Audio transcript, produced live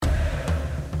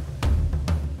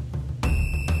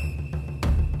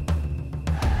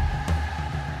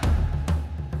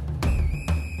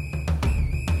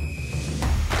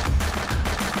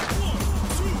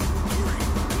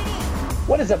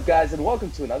is up, guys, and welcome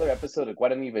to another episode of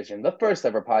Guarani Vision, the first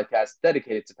ever podcast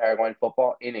dedicated to Paraguayan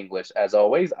football in English. As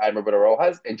always, I'm Roberto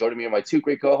Rojas, and joining me are my two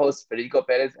great co-hosts, Federico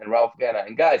Perez and Ralph Gana.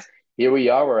 And guys, here we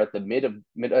are. We're at the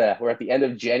we're at the end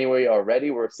of January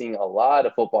already. We're seeing a lot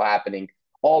of football happening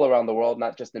all around the world,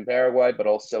 not just in Paraguay, but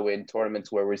also in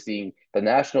tournaments where we're seeing the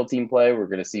national team play. We're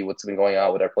going to see what's been going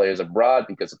on with our players abroad,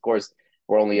 because of course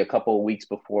we're only a couple of weeks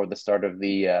before the start of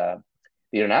the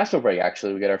international break.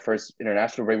 Actually, we get our first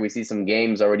international break. We see some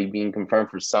games already being confirmed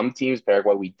for some teams.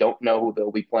 Paraguay, we don't know who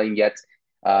they'll be playing yet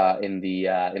in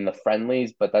the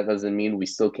friendlies, but that doesn't mean we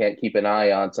still can't keep an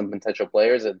eye on some potential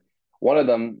players. And one of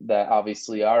them that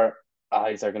obviously our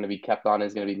eyes are going to be kept on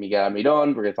is going to be Miguel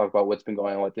Almiron. We're going to talk about what's been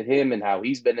going on with him and how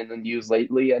he's been in the news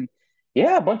lately. And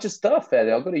yeah, a bunch of stuff, Ed.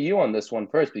 I'll go to you on this one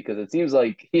first, because it seems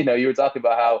like, you were talking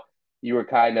about how you were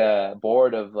kind of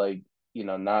bored of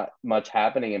not much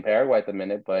happening in Paraguay at the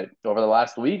minute. But over the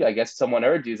last week, I guess someone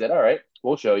heard you, said, all right,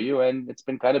 we'll show you. And it's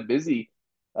been kind of busy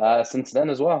since then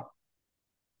as well.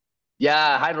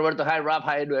 Yeah, hi Roberto, hi Rob,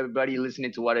 hi to everybody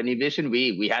listening to What Any Vision.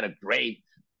 We had a great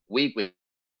week with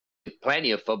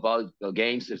plenty of football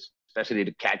games, especially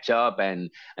to catch up and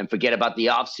forget about the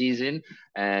off season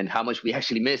and how much we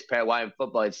actually missed Paraguayan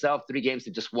football itself. 3 games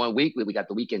in just 1 week. We got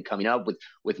the weekend coming up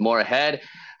with more ahead.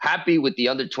 Happy with the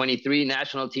under 23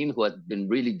 national team, who has been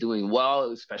really doing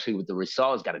well, especially with the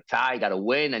results. Got a tie, got a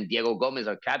win, and Diego Gomez,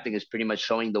 our captain, is pretty much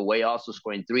showing the way. Also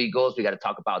scoring 3 goals. We got to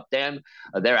talk about them.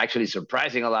 They're actually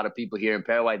surprising a lot of people here in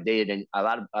Paraguay. They didn't. A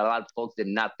lot of folks did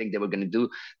not think they were going to do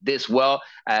this well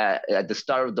at the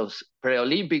start of those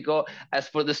Preolímpico. As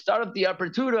for the start of the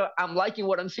Apertura, I'm liking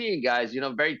what I'm seeing, guys.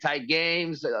 Very tight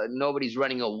games. Nobody's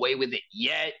running away with it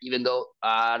yet, even though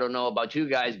I don't know about you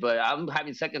guys, but I'm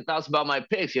having second thoughts about my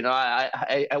picks.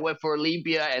 I went for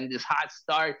Olympia and this hot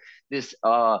start, this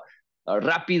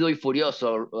Rápido y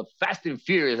Furioso, Fast and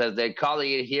Furious, as they're calling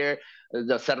it here,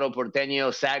 the Cerro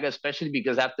Porteño saga, especially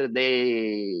because after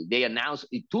they announced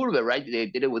Iturbe, right? They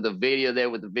did it with a video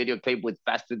there, with a video clip with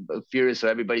Fast and Furious, so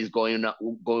everybody's going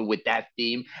with that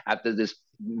theme after this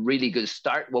really good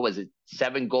start. What was it?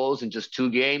 7 goals in just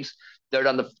 2 games. Third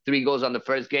on the 3 goals on the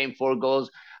first game, 4 goals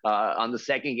on the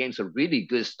second game. So really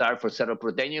good start for Cerro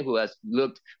Porteño, who has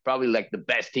looked probably like the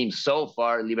best team so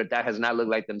far. Libertad has not looked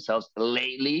like themselves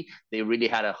lately. They really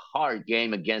had a hard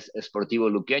game against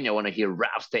Sportivo Luqueño. I want to hear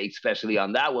Ralph's take, especially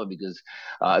on that one, because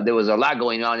there was a lot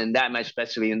going on in that match,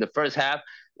 especially in the first half.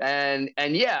 And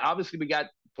yeah, obviously we got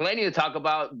plenty to talk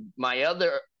about. My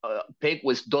other pick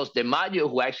was Dos de Mayo,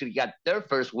 who actually got their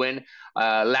first win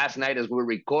last night as we're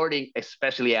recording,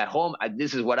 especially at home.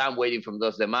 This is what I'm waiting from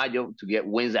Dos de Mayo, to get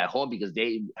wins at home, because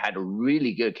they had a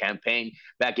really good campaign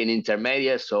back in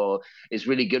Intermedia. So it's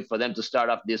really good for them to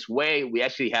start off this way. We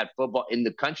actually had football in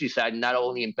the countryside, not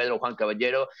only in Pedro Juan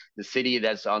Caballero, the city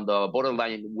that's on the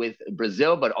borderline with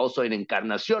Brazil, but also in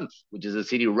Encarnacion, which is a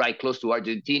city right close to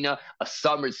Argentina, a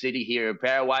summer city here in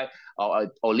Paraguay.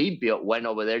 Olimpia went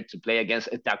over there to play against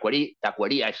Tacuari.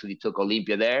 Tacuari actually took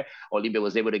Olimpia there. Olimpia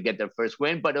was able to get their first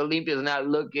win, but Olimpia is not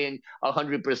looking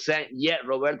 100% yet,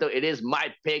 Roberto. It is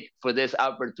my pick for this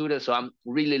Apertura, so I'm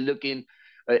really looking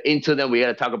into them. We got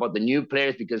to talk about the new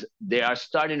players, because they are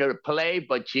starting to play,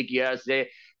 but Chiqui Arce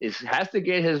has to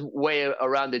get his way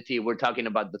around the team. We're talking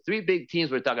about the 3 big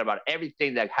teams. We're talking about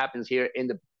everything that happens here in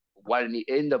the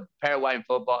Paraguayan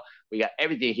football. We got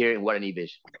everything here in Guarani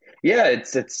Vision. Yeah,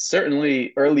 it's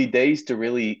certainly early days to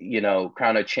really,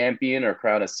 crown a champion or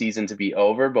crown a season to be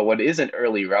over. But what isn't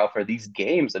early, Ralph, are these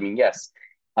games. I mean, yes,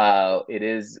 it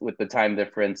is, with the time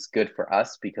difference, good for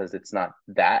us because it's not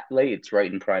that late. It's right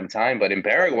in prime time. But in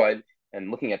Paraguay,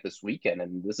 and looking at this weekend,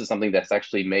 and this is something that's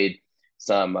actually made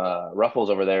some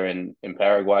ruffles over there in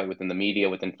Paraguay, within the media,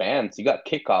 within fans. You got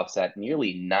kickoffs at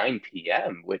nearly 9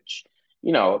 p.m., which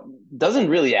doesn't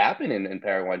really happen in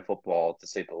Paraguayan football, to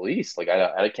say the least. Like,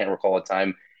 I can't recall a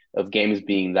time of games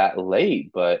being that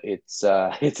late, but it's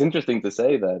interesting to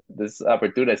say that this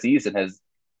Apertura season has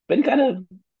been kind of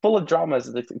full of drama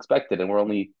as expected, and we're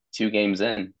only 2 games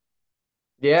in.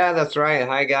 Yeah, that's right.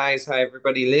 Hi guys, hi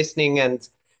everybody listening, and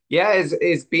yeah,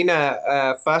 it's been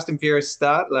a fast and furious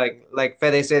start, like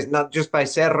Fede says, not just by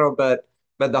Cerro, but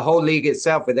the whole league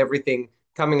itself, with everything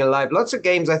coming alive. Lots of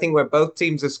games, I think, where both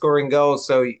teams are scoring goals,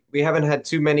 so we haven't had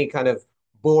too many kind of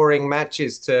boring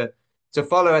matches to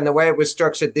follow. And the way it was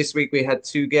structured this week, we had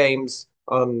 2 games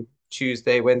on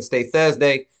Tuesday, Wednesday,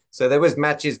 Thursday, so there was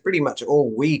matches pretty much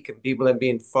all week, and people have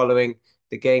been following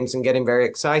the games and getting very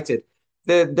excited.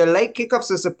 The late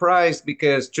kickoffs are surprised,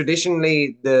 because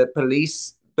traditionally the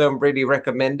police don't really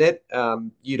recommend it.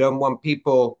 You don't want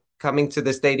people coming to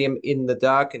the stadium in the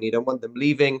dark, and you don't want them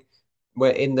leaving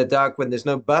we're in the dark when there's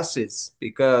no buses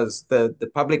because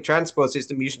the public transport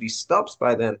system usually stops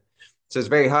by then. So it's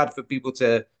very hard for people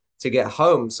to get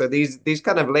home. So these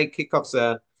kind of late kickoffs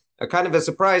are kind of a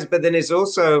surprise, but then it's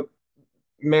also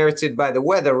merited by the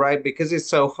weather, right? Because it's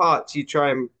so hot, you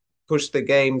try and push the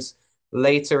games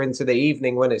later into the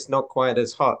evening when it's not quite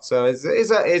as hot. So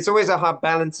it's always a hard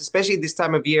balance, especially this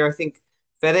time of year. I think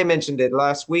Fede mentioned it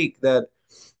last week that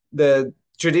the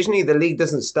traditionally the league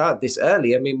doesn't start this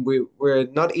early. I mean, we're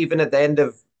not even at the end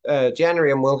of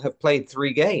January and we'll have played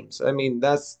 3 games. I mean,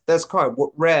 that's quite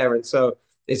rare. And so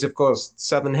it's of course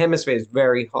Southern Hemisphere is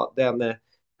very hot down there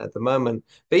at the moment.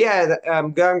 But yeah,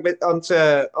 going a bit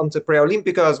onto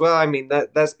Preolímpico as well. I mean,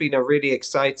 that's been a really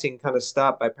exciting kind of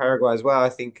start by Paraguay as well. I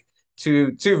think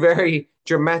two very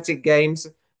dramatic games,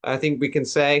 I think we can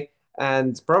say,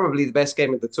 and probably the best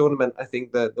game of the tournament. I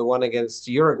think the one against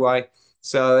Uruguay.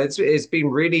 So it's been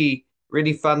really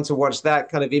fun to watch that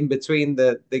kind of in between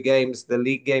the games, the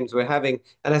league games we're having.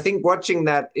 And I think watching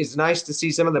that is nice to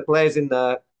see some of the players in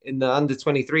the under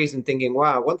 23s and thinking,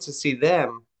 wow, I want to see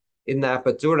them in the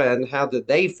Apertura and how do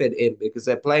they fit in because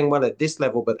they're playing well at this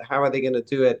level, but how are they going to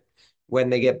do it when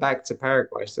they get back to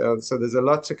Paraguay? So there's a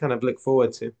lot to kind of look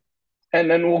forward to. And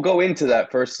then we'll go into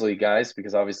that firstly, guys,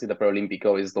 because obviously the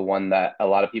Prolimpico is the one that a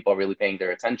lot of people are really paying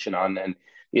their attention on. And,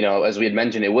 as we had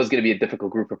mentioned, it was going to be a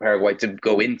difficult group for Paraguay to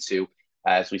go into,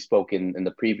 as we spoke in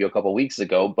the preview a couple of weeks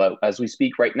ago. But as we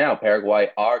speak right now,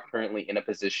 Paraguay are currently in a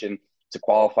position to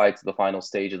qualify to the final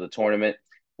stage of the tournament,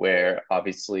 where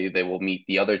obviously they will meet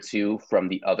the other two from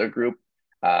the other group.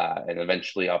 And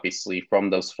eventually, obviously, from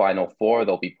those final four,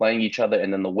 they'll be playing each other.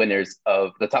 And then the winners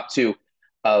of the top two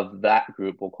of that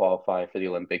group will qualify for the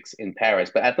Olympics in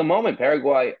Paris. But at the moment,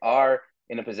 Paraguay are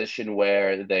in a position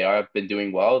where they have been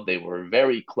doing well. They were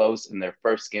very close in their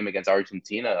first game against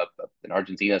Argentina, an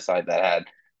Argentina side that had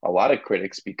a lot of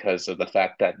critics because of the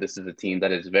fact that this is a team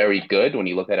that is very good when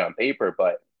you look at it on paper,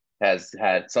 but has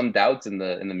had some doubts in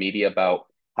the media about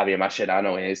Javier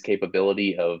Mascherano and his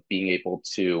capability of being able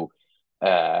to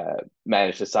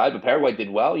manage the side. But Paraguay did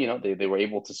well. They were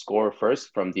able to score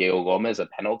first from Diego Gomez, a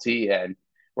penalty, and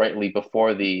rightly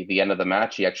before the end of the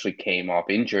match, he actually came off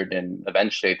injured, and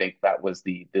eventually I think that was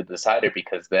the decider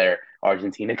because their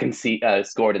Argentina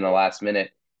scored in the last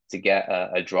minute to get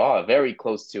a draw, very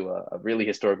close to a really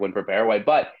historic win for Paraguay.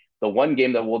 But the one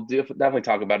game that we'll definitely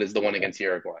talk about is the one against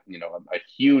Uruguay. A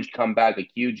huge comeback, a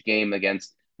huge game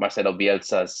against Marcelo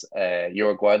Bielsa's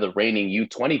Uruguay, the reigning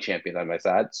U20 champion, I might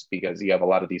add, because you have a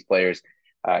lot of these players,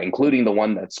 including the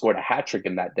one that scored a hat trick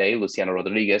in that day, Luciano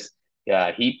Rodriguez.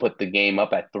 He put the game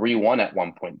up at 3-1 at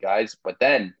one point, guys. But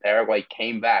then Paraguay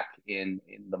came back in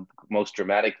the most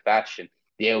dramatic fashion.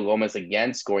 Diego Gomez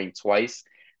again scoring twice.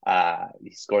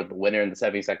 He scored the winner in the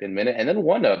 72nd minute and then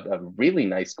won a really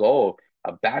nice goal,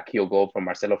 a backheel goal from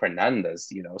Marcelo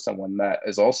Fernandez, someone that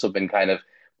has also been kind of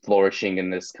flourishing in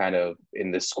this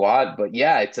squad. But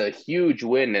yeah, it's a huge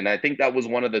win. And I think that was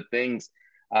one of the things,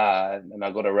 and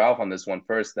I'll go to Ralph on this one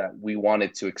first, that we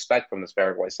wanted to expect from this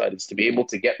Paraguay side is to be able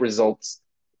to get results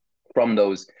from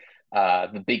those,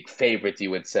 the big favorites,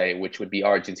 you would say, which would be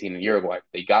Argentina and Uruguay.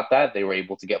 They got that. They were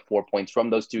able to get 4 points from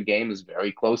those two games,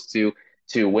 very close to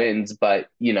 2 wins. But,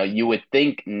 you would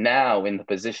think now in the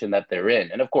position that they're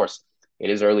in, and of course, it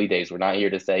is early days. We're not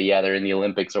here to say, yeah, they're in the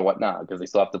Olympics or whatnot, because they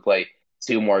still have to play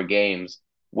 2 more games,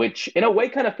 which in a way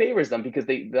kind of favors them because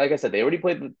they, like I said, they already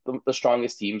played the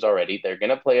strongest teams already. They're going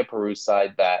to play a Peru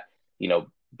side that,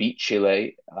 beat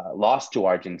Chile, lost to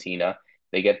Argentina.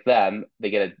 They get them, they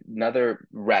get another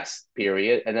rest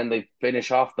period, and then they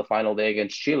finish off the final day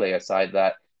against Chile, a side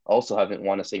that also haven't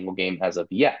won a single game as of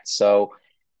yet. So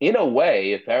in a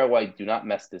way, if Paraguay do not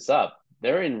mess this up,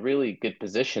 they're in really good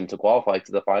position to qualify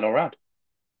to the final round.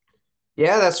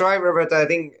 Yeah, that's right, Robert. I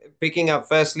think picking up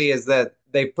firstly is that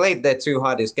they played their 2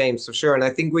 hardest games for sure. And I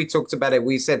think we talked about it.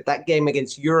 We said that game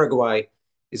against Uruguay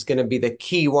is going to be the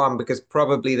key one because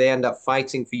probably they end up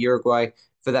fighting for Uruguay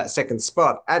for that second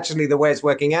spot. Actually, the way it's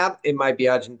working out, it might be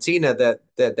Argentina that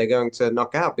they're going to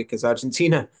knock out because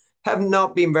Argentina have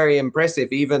not been very impressive.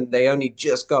 Even they only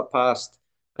just got past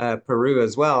Peru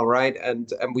as well, right? And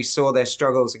we saw their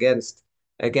struggles against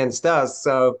us.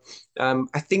 So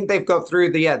I think they've got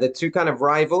through the two kind of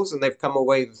rivals and they've come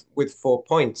away with 4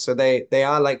 points. So they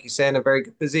are, like you say, in a very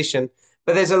good position.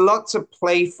 But there's a lot to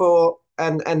play for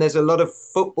and there's a lot of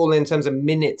football in terms of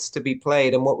minutes to be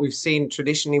played. And what we've seen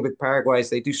traditionally with Paraguay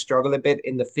is they do struggle a bit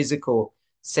in the physical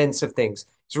sense of things.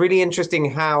 It's really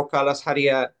interesting how Carlos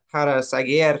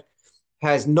Harazaguer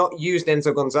has not used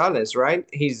Enzo Gonzalez, right?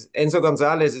 Enzo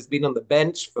Gonzalez has been on the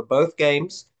bench for both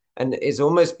games. and is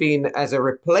almost been as a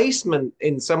replacement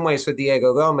in some ways for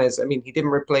Diego Gomez. I mean, he didn't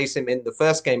replace him in the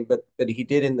first game, but he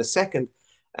did in the second.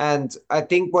 And I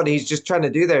think what he's just trying to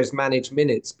do there is manage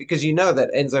minutes, because you know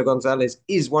that Enzo Gonzalez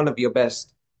is one of your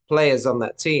best players on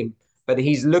that team. But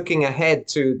he's looking ahead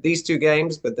to these two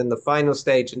games, but then the final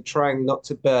stage, and trying not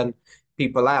to burn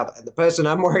people out. And the person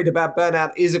I'm worried about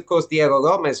burnout is, of course, Diego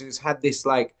Gomez, who's had this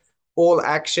like all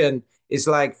action. Is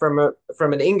like from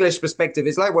an English perspective,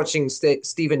 it's like watching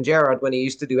Steven Gerrard when he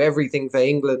used to do everything for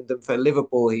England and for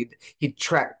Liverpool. He'd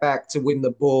track back to win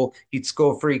the ball, he'd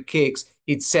score free kicks,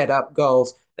 he'd set up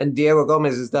goals, and Diego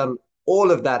Gomez has done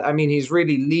all of that. I mean, he's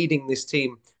really leading this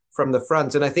team from the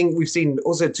front, and I think we've seen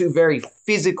also two very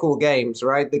physical games.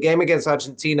 Right, the game against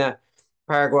Argentina.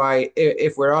 Paraguay,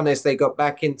 if we're honest, they got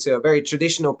back into a very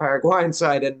traditional Paraguayan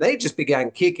side, and they just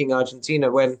began kicking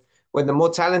Argentina when the more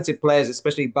talented players,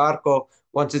 especially Barco,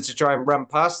 wanted to try and run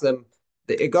past them.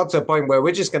 It got to a point where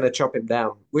we're just going to chop him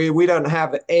down. We don't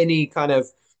have any kind of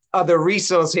other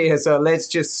resource here, so let's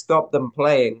just stop them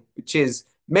playing, which is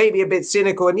maybe a bit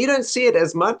cynical. And you don't see it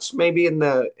as much maybe in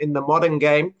the modern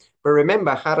game. But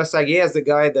remember, Harasaguer is the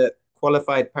guy that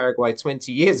qualified Paraguay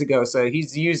 20 years ago, so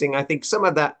he's using, I think, some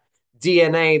of that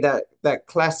DNA, that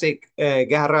classic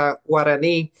Garra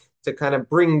Guarani, to kind of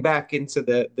bring back into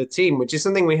the team, which is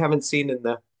something we haven't seen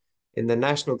in the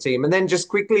national team. And then just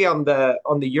quickly on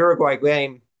the Uruguay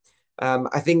game,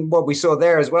 I think what we saw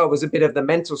there as well was a bit of the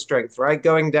mental strength, right?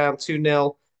 Going down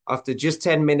 2-0 after just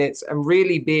 10 minutes and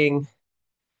really being,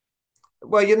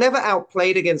 well, you're never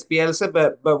outplayed against Bielsa,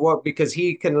 but what, because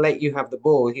he can let you have the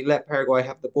ball. He let Paraguay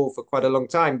have the ball for quite a long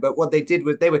time. But what they did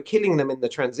was they were killing them in the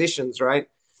transitions, right?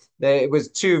 It was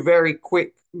two very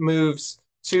quick moves,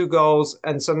 two goals,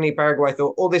 and suddenly Paraguay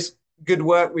thought, all this good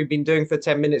work we've been doing for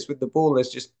 10 minutes with the ball has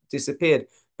just disappeared.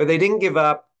 But they didn't give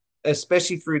up,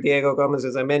 especially through Diego Gomez,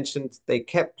 as I mentioned. They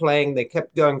kept playing, they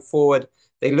kept going forward.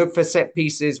 They looked for set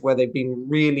pieces where they've been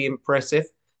really impressive.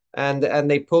 And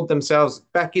they pulled themselves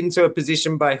back into a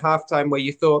position by halftime where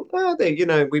you thought, oh,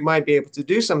 we might be able to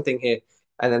do something here.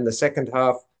 And then the second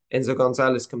half, Enzo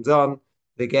Gonzalez comes on.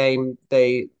 The game,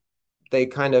 they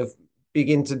kind of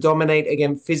begin to dominate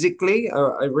again physically.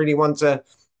 I really want to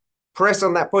press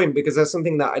on that point, because that's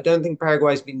something that I don't think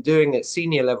Paraguay's been doing at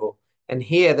senior level. And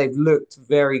here they've looked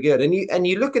very good. And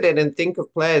you look at it and think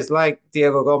of players like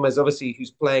Diego Gomez, obviously,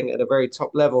 who's playing at a very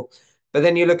top level. But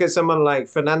then you look at someone like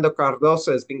Fernando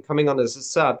Cardoso, has been coming on as a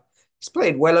sub. He's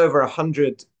played well over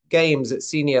 100 games at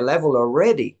senior level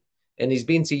already. And he's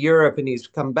been to Europe and he's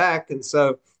come back. And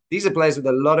so these are players with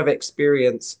a lot of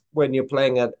experience when you're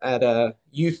playing at a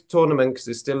youth tournament, because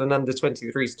it's still an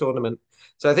under-23s tournament.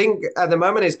 So I think at the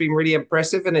moment it's been really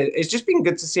impressive, and it's just been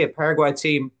good to see a Paraguay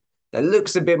team that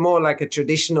looks a bit more like a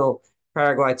traditional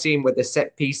Paraguay team, with the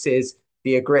set pieces,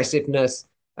 the aggressiveness,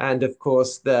 and of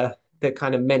course the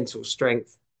kind of mental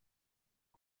strength.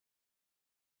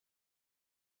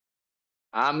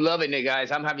 I'm loving it,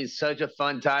 guys. I'm having such a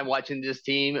fun time watching this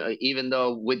team, even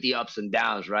though with the ups and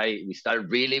downs, right? We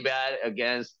started really bad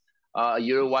against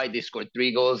Uruguay. They scored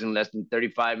 3 goals in less than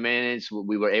 35 minutes.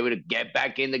 We were able to get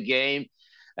back in the game.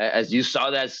 As you saw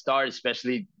that start,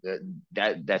 especially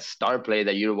that star play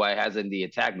that Uruguay has in the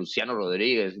attack, Luciano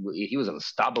Rodriguez, he was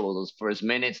unstoppable those first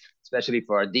minutes, especially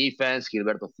for our defense.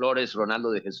 Gilberto Flores,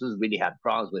 Ronaldo de Jesus really had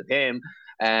problems with him,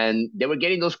 and they were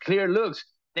getting those clear looks.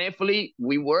 Thankfully,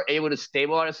 we were able to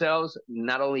stable ourselves,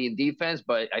 not only in defense,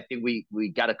 but I think we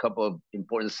got a couple of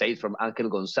important saves from Angel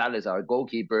Gonzalez, our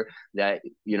goalkeeper, that,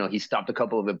 he stopped a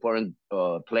couple of important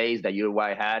plays that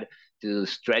Uruguay had to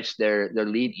stretch their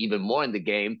lead even more in the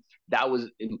game. That was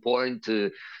important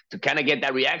to kind of get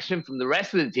that reaction from the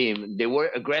rest of the team. They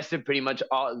were aggressive pretty much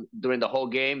all during the whole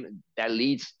game. That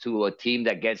leads to a team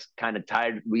that gets kind of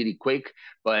tired really quick.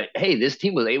 But hey, this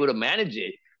team was able to manage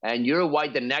it. And Uruguay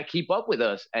did not keep up with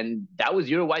us, and that was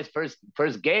Uruguay's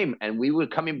first game, and we were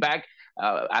coming back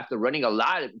after running a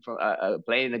lot from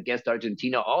playing against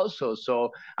Argentina also. So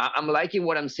I'm liking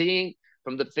what I'm seeing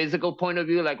from the physical point of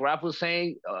view, like Raf was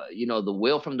saying. The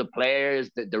will from the players,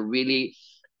 that they're really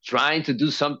trying to do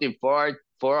something for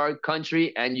our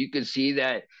country, and you can see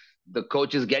that the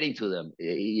coach is getting to them.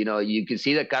 You can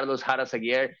see that Carlos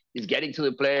Harasaguer is getting to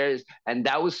the players, and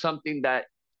that was something that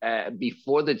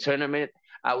before the tournament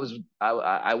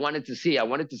I wanted to see. I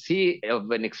wanted to see if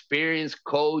an experienced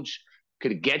coach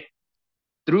could get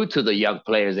through to the young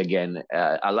players again.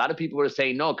 A lot of people were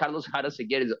saying, no, Carlos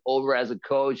Harasaguer is over as a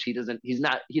coach. He doesn't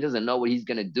know what he's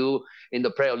gonna do in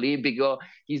the pre-Olympico.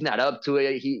 He's not up to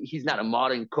it. He's not a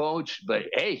modern coach. But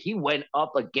hey, he went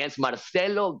up against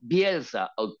Marcelo Bielsa,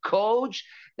 a coach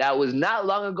that was not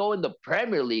long ago in the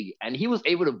Premier League, and he was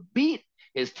able to beat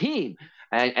his team.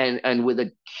 and with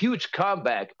a huge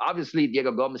comeback. Obviously,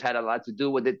 Diego Gomez had a lot to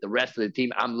do with it. The rest of the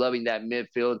team, I'm loving that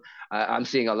midfield. I'm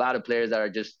seeing a lot of players that are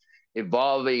just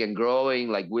evolving and growing,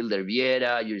 like Wilder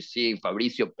Vieira. You're seeing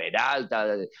Fabricio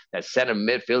Peralta, that center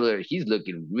midfielder. He's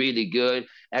looking really good.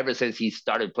 Ever since he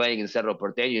started playing in Cerro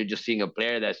Porteño, you're just seeing a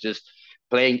player that's just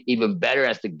playing even better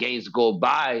as the games go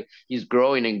by. He's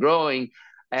growing and growing.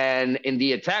 And in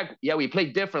the attack, yeah, we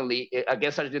played differently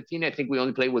against Argentina. I think we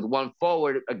only played with one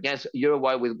forward. Against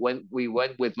Uruguay, when we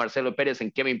went with Marcelo Perez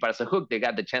and Kevin Parsahuk, they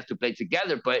got the chance to play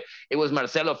together. But it was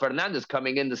Marcelo Fernandez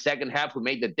coming in the second half who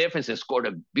made the difference and scored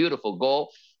a beautiful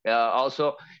goal.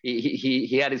 Also,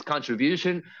 he had his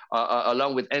contribution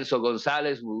along with Enzo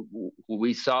Gonzalez, who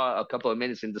we saw a couple of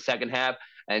minutes in the second half,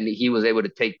 and he was able to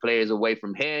take players away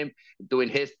from him, doing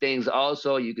his things.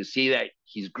 Also, you can see that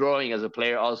he's growing as a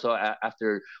player. Also,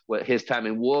 after his time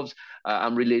in Wolves,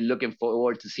 I'm really looking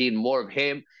forward to seeing more of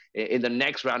him in the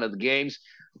next round of the games.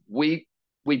 We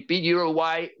we beat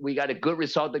Uruguay. We got a good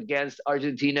result against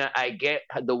Argentina. I get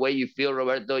the way you feel,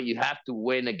 Roberto. You have to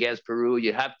win against Peru.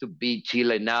 You have to beat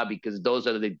Chile now because those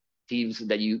are the teams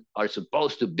that you are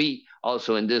supposed to beat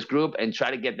also in this group and try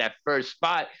to get that first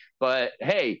spot. But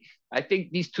hey, I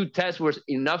think these two tests were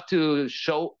enough to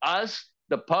show us,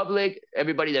 the public,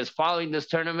 everybody that's following this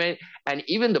tournament, and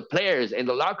even the players in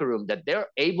the locker room that they're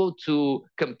able to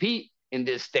compete in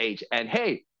this stage. And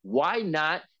hey, why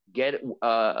not get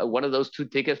one of those two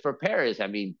tickets for Paris? I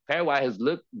mean, Paraguay has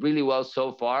looked really well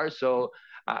so far. So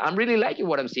I'm really liking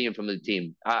what I'm seeing from the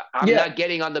team. I'm Yeah, not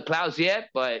getting on the clouds yet,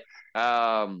 but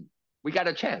we got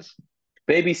a chance.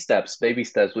 baby steps, baby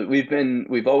steps.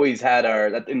 We've always had our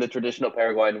in the traditional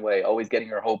Paraguayan way, always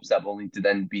getting our hopes up, only to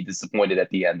then be disappointed at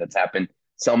the end. That's happened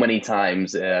so many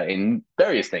times in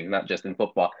various things, not just in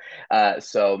football.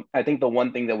 So I think the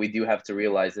one thing that we do have to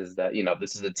realize is that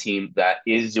this is a team that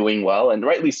is doing well, and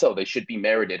rightly so. They should be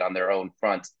merited on their own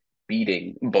front,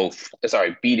 beating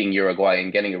Uruguay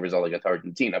and getting a result against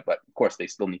Argentina. But of course, they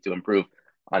still need to improve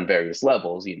on various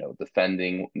levels.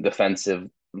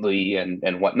 Defensively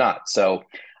and whatnot. So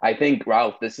I think,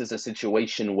 Ralph, this is a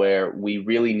situation where we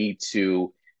really need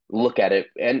to look at it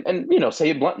and say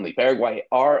it bluntly. Paraguay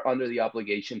are under the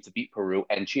obligation to beat Peru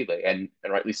and Chile, and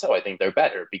rightly so. I think they're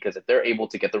better because if they're able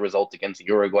to get the result against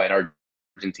Uruguay and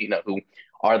Argentina, who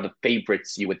are the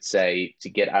favorites, you would say, to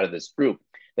get out of this group,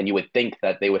 then you would think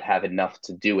that they would have enough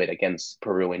to do it against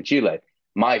Peru and Chile.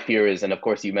 My fear is, and of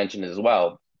course you mentioned it as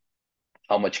well,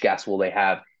 how much gas will they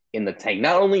have in the tank?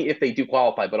 Not only if they do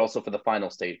qualify, but also for the final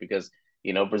stage, because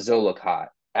Brazil look hot,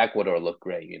 Ecuador look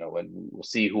great, and we'll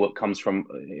see who it comes from.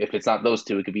 If it's not those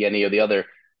two, it could be any of the other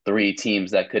three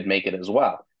teams that could make it as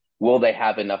well. Will they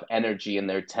have enough energy in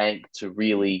their tank to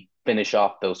really finish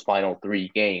off those final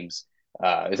three games?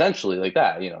 Essentially, like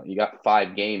that. You got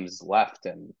 5 games left,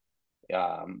 and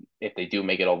if they do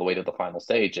make it all the way to the final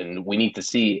stage, and we need to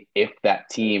see if that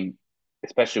team,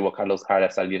 especially what Carlos Jara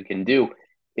Salir can do,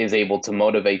 is able to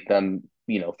motivate them,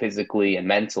 physically and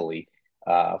mentally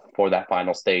for that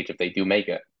final stage if they do make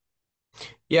it.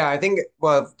 Yeah, I think,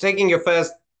 well, taking your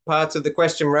first part of the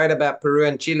question right about Peru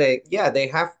and Chile, yeah,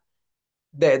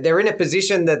 they're in a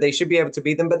position that they should be able to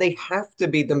beat them, but they have to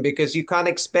beat them because you can't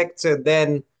expect to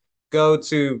then go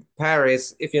to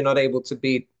Paris if you're not able to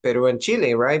beat Peru and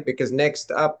Chile, right? Because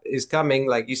next up is coming,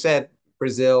 like you said,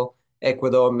 Brazil,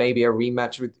 Ecuador, maybe a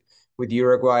rematch with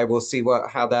Uruguay. We'll see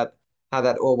how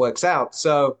that all works out.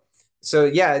 So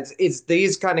yeah, it's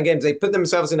these kind of games. They put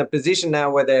themselves in a position now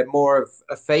where they're more of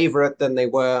a favorite than they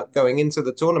were going into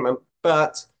the tournament,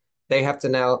 but they have to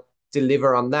now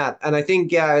deliver on that. And I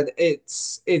think, yeah,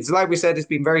 it's like we said, it's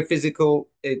been very physical.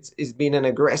 It's been an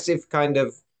aggressive kind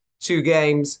of 2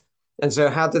 games. And so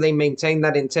how do they maintain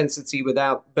that intensity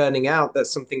without burning out?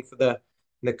 That's something for the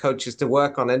coaches to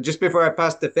work on. And just before I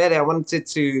pass to Fede, I wanted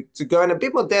to go in a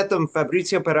bit more depth on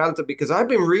Fabricio Peralta because I've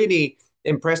been really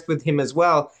impressed with him as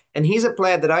well. And he's a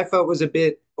player that I felt was a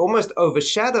bit almost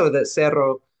overshadowed at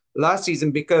Cerro last season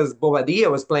because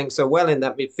Bobadilla was playing so well in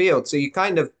that midfield. So you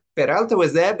kind of, Peralta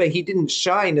was there, but he didn't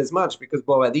shine as much because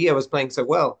Bobadilla was playing so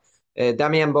well.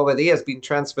 Damian Bobadilla has been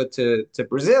transferred to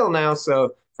Brazil now,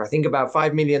 so for I think about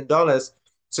 $5 million.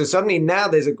 So suddenly now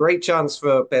there's a great chance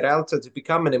for Peralta to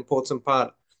become an important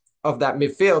part of that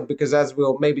midfield because as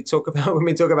we'll maybe talk about when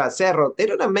we talk about Cerro, they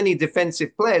don't have many defensive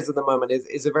players at the moment.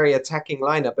 It's a very attacking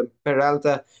lineup, and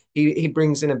Peralta, he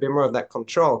brings in a bit more of that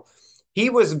control. He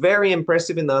was very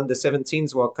impressive in the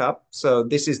Under-17s World Cup. So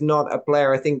this is not a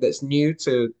player I think that's new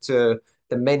to the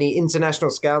many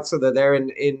international scouts that are there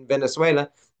in Venezuela.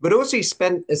 But also he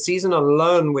spent a season on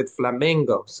loan with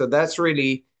Flamengo. So that's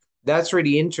really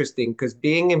interesting because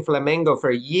being in Flamengo for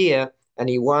a year and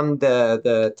he won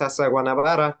the Taça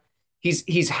Guanabara.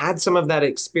 He's had some of that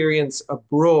experience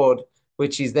abroad,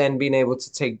 which he's then been able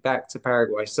to take back to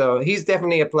Paraguay. So he's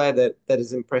definitely a player that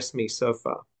has impressed me so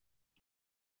far.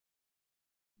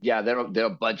 Yeah, there are a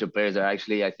bunch of players that are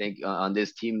actually, I think, on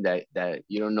this team that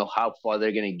you don't know how far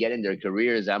they're going to get in their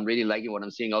careers. I'm really liking what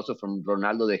I'm seeing also from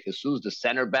Ronaldo de Jesus, the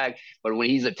center back. But when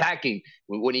he's attacking,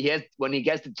 when he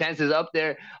gets the chances up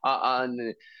there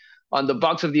on the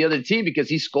box of the other team, because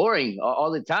he's scoring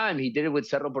all the time. He did it with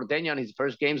Cerro Porteño in his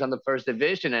first games on the first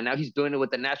division, and now he's doing it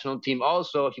with the national team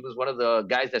also. He was one of the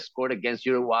guys that scored against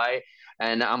Uruguay,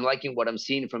 and I'm liking what I'm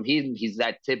seeing from him. He's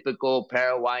that typical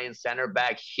Paraguayan center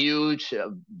back, huge,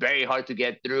 very hard to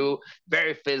get through,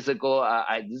 very physical.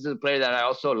 This is a player that I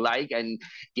also like, and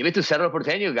give it to Cerro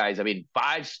Porteño, guys. I mean,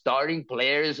 5 starting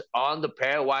players on the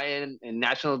Paraguayan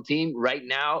national team right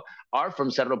now are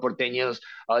from Cerro Porteño's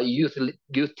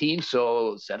youth team.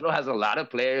 So Cerro has a lot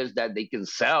of players that they can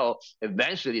sell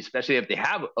eventually, especially if they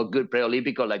have a good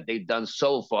pre-Olympico like they've done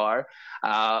so far.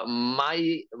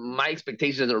 My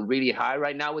expectations are really high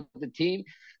right now with the team.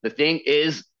 The thing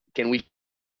is, can we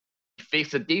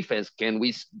fix the defense? Can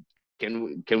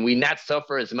we not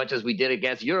suffer as much as we did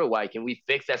against Uruguay? Can we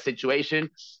fix that situation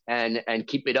and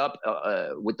keep it up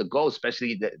with the goal,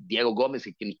 especially Diego Gomez?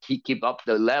 Can he keep up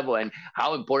the level? And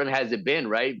how important has it been,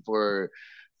 right, for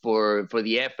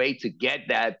the FA to get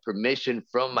that permission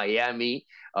from Miami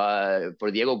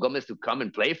for Diego Gomez to come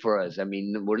and play for us? I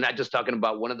mean, we're not just talking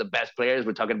about one of the best players.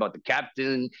 We're talking about the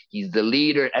captain. He's the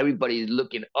leader. Everybody's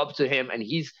looking up to him, and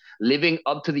he's living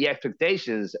up to the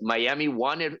expectations. Miami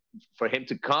wanted for him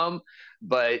to come,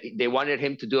 but they wanted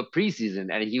him to do a preseason,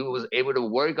 and he was able to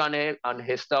work on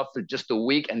his stuff for just a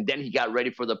week, and then he got ready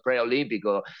for the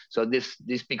pre-Olympico. So this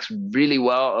speaks really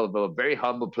well of a very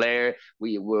humble player.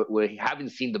 We haven't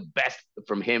seen the best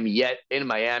from him yet in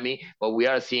Miami, but we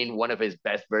are seeing one of his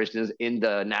best versions in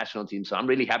the national team. So I'm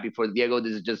really happy for Diego.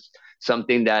 This is just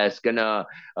something that's gonna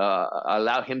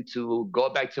allow him to go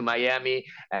back to Miami,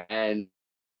 and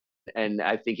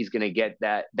I think he's gonna get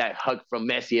that hug from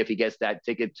Messi if he gets that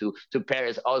ticket to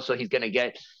Paris. Also, he's gonna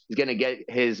get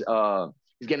his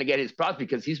props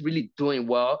because he's really doing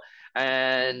well.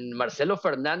 And Marcelo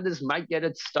Fernandez might get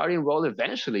a starting role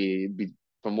eventually.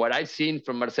 From what I've seen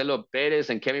from Marcelo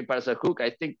Perez and Kevin Parsahuk, I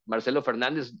think Marcelo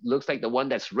Fernandez looks like the one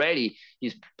that's ready.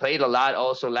 He's played a lot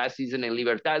also last season in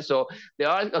Libertad. So there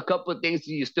are a couple of things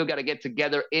you still got to get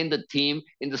together in the team,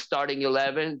 in the starting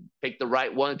 11, pick the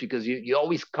right one, because you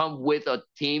always come with a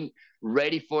team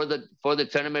ready for the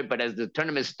tournament. But as the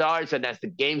tournament starts and as the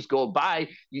games go by,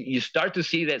 you start to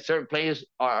see that certain players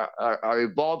are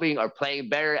evolving, are playing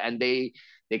better, and they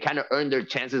kind of earn their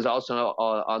chances also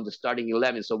on the starting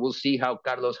 11. So we'll see how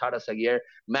Carlos Harazaguer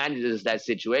manages that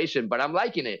situation. But I'm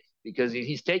liking it because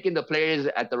he's taking the players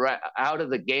out of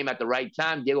the game at the right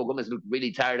time. Diego Gomez looked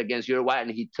really tired against Uruguay,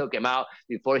 and he took him out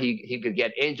before he could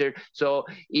get injured. So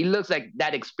he looks like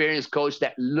that experienced coach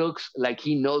that looks like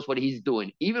he knows what he's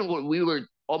doing. Even when we were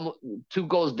almost 2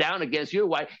 goals down against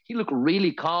Uruguay, he looked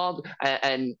really calm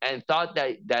and thought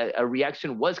that a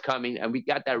reaction was coming, and we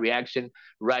got that reaction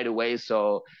right away.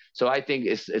 So I think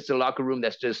it's a locker room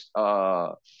that's just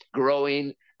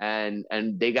growing, and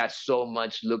they got so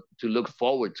much to look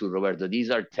forward to, Roberto. These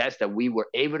are tests that we were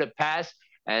able to pass,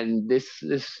 and this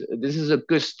is a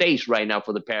good stage right now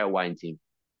for the Paraguayan team.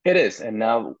 It is, and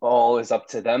now all is up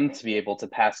to them to be able to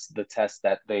pass the test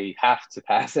that they have to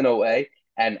pass in a way,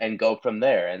 and go from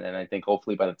there. And I think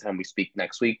hopefully by the time we speak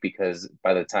next week, because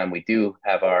by the time we do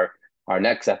have our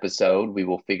next episode, we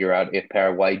will figure out if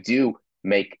Paraguay do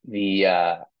make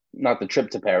the not the trip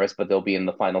to Paris, but they'll be in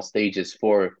the final stages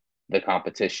for the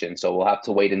competition. So we'll have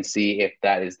to wait and see if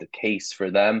that is the case for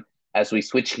them. As we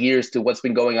switch gears to what's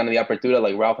been going on in the Apertura,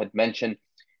 like Ralph had mentioned,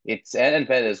 it's and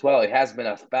Fed as well. It has been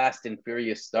a fast and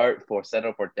furious start for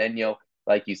Cerro Porteño.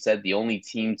 Like you said, the only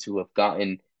team to have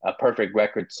gotten a perfect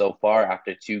record so far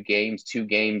after 2 games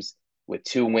with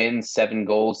 2 wins, 7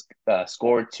 goals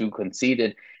scored, 2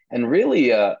 conceded. And really,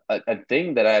 a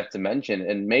thing that I have to mention,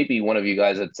 and maybe one of you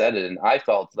guys had said it, and I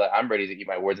felt that I'm ready to eat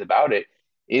my words about it,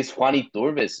 is Juan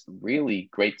Iturbe's really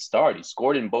great start. He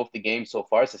scored in both the games so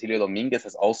far. Cecilio Dominguez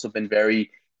has also been very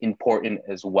important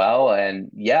as well. And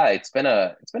yeah, it's been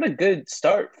a good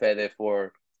start, Fede,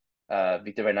 for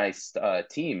Victor Vernay's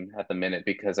team at the minute,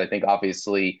 because I think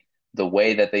obviously the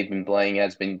way that they've been playing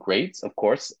has been great. Of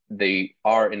course, they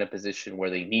are in a position where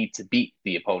they need to beat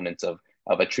the opponents of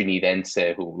a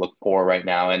Trinidense who look poor right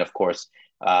now, and of course,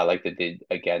 like they did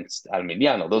against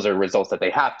Almiron. Those are results that they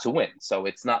have to win. So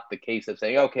it's not the case of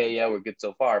saying, okay, yeah, we're good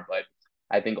so far. But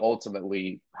I think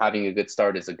ultimately having a good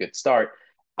start is a good start.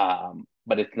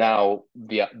 but it's now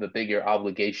the bigger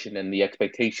obligation and the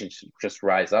expectations just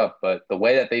rise up. But the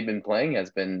way that they've been playing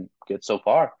has been good so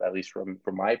far, at least from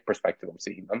my perspective of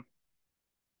seeing them.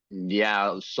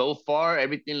 Yeah, so far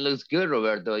everything looks good,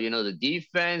 Roberto. You know, the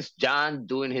defense, John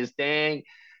doing his thing,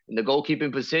 in the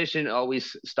goalkeeping position,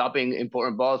 always stopping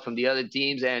important balls from the other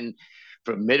teams, and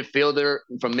from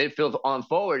midfield on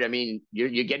forward. I mean,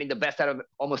 you're getting the best out of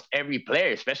almost every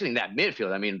player, especially in that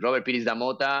midfield. I mean, Robert Pires da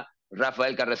Mota,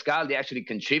 Rafael Carrascal, they actually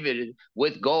contributed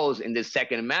with goals in this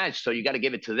second match, so you got to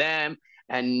give it to them.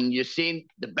 And you're seeing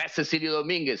the best Cecilio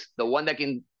Dominguez, the one that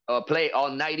can play all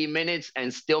 90 minutes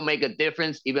and still make a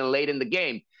difference even late in the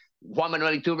game. Juan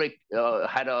Manuel Iturbe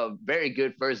had a very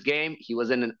good first game. He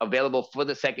wasn't available for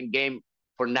the second game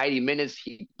for 90 minutes.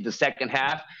 The second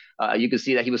half, you could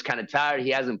see that he was kind of tired. He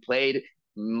hasn't played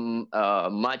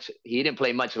much. He didn't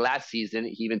play much last season.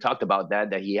 He even talked about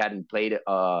that he hadn't played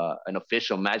an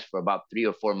official match for about 3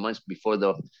 or 4 months before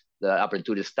the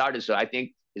opportunity started. So I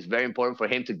think it's very important for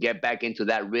him to get back into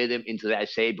that rhythm, into that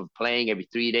shape of playing every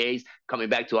 3 days, coming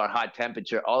back to our hot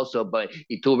temperature also. But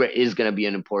Iturbe is going to be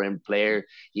an important player.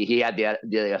 He had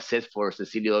the assist for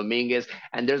Cecilio Dominguez.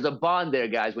 And there's a bond there,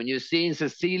 guys. When you're seeing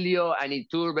Cecilio and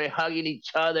Iturbe hugging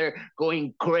each other,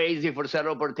 going crazy for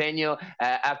Cerro Porteño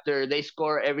after they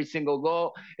score every single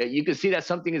goal, you can see that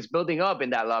something is building up in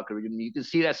that locker room. You can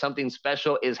see that something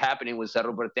special is happening with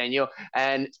Cerro Porteño.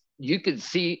 And you could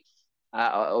see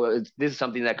this is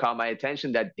something that caught my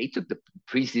attention, that they took the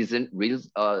preseason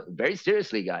very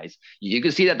seriously, guys. You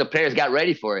can see that the players got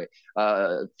ready for it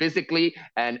physically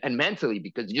and mentally,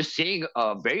 because you're seeing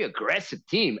a very aggressive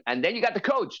team. And then you got the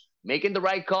coach making the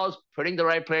right calls, putting the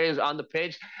right players on the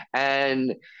pitch,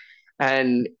 and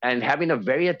and having a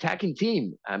very attacking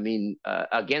team. I mean,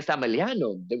 against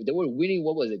Ameliano, they were winning.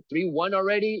 What was it, 3-1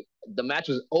 already? The match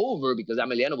was over because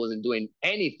Ameliano wasn't doing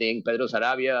anything. Pedro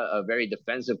Sarabia, a very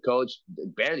defensive coach,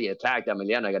 barely attacked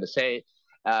Ameliano, I got to say.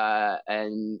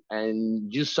 And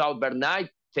you saw Bernal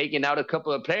taking out a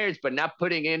couple of players, but not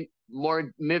putting in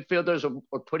more midfielders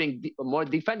or putting more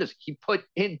defenders. He put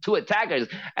in two attackers,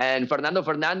 and Fernando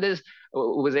Fernandez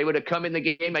was able to come in the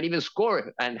game and even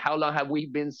score. And how long have we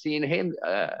been seeing him?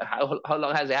 How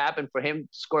long has it happened for him to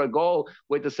score a goal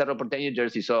with the Cerro Porteño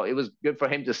jersey? So it was good for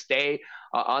him to stay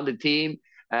on the team.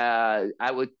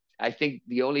 I think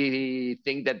the only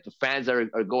thing that the fans are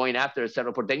going after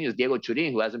Cerro Porteño is Diego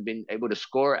Churin, who hasn't been able to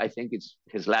score. I think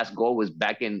his last goal was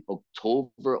back in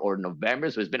October or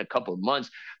November, so it's been a couple of months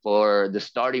for the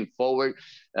starting forward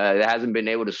that hasn't been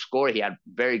able to score. He had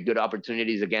very good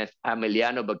opportunities against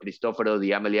Ameliano, but Cristoforo,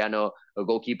 the Ameliano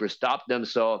goalkeeper, stopped them.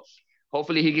 So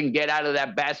hopefully he can get out of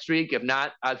that bad streak. If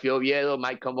not, Alfio Oviedo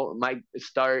might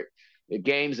start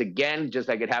games again, just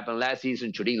like it happened last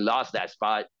season. Churin lost that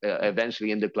spot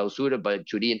eventually in the clausura, but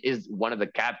Churin is one of the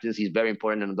captains. He's very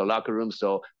important in the locker room.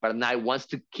 So Paraguay wants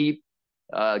to keep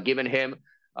giving him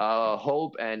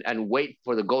hope and wait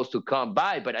for the goals to come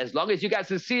by. But as long as you got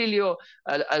Cecilio,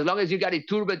 as long as you got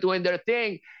Iturbe doing their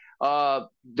thing,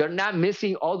 they're not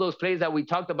missing all those players that we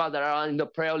talked about that are in the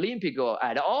Preolímpico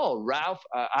at all, Ralph.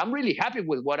 I'm really happy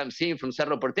with what I'm seeing from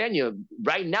Cerro Porteño.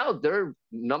 Right now, they're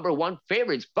number one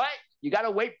favorites, but you got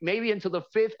to wait maybe until the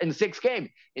fifth and sixth game.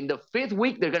 In the fifth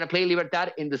week, they're going to play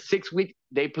Libertad. In the sixth week,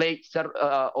 they play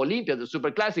Olimpia, the Super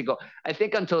Clásico. I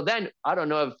think until then, I don't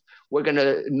know if we're going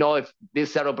to know if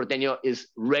this Cerro Porteño is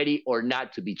ready or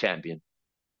not to be champion.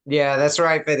 Yeah, that's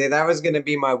right, Fede. That was going to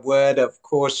be my word of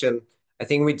caution. I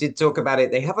think we did talk about it.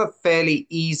 They have a fairly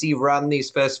easy run these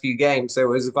first few games, so it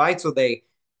was vital they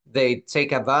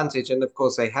take advantage. And of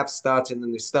course, they have started,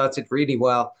 and they started really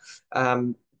well.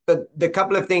 But the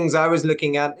couple of things I was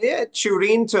looking at, yeah,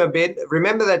 Churin to a bit.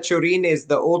 Remember that Churin is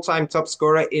the all-time top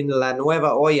scorer in La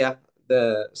Nueva Olla,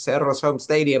 the Cerro's home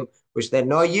stadium, which they're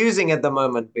not using at the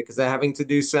moment because they're having to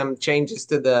do some changes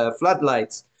to the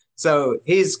floodlights. So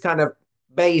his kind of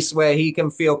base where he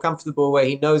can feel comfortable, where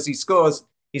he knows he scores,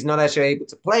 he's not actually able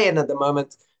to play in at the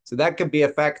moment. So that could be a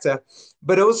factor.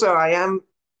 But also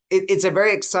it's a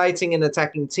very exciting and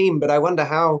attacking team, but I wonder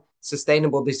how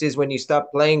sustainable this is when you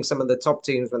start playing some of the top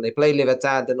teams, when they play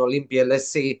Libertad and Olimpia. Let's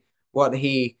see what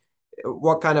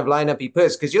kind of lineup he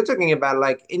puts. Because you're talking about,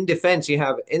 like, in defense, you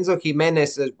have Enzo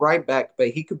Jimenez as right back, but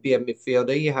he could be a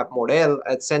midfielder. You have Morel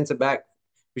at center back,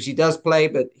 which he does play,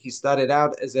 but he started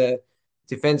out as a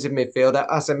defensive midfielder.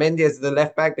 Asamendi is the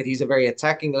left back, but he's a very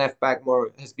attacking left back,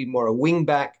 has been more a wing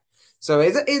back. So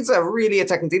it's a really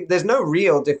attacking team. There's no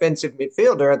real defensive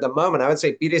midfielder at the moment. I would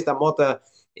say Pires da Mota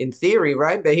in theory,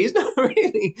 right? But he's not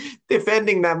really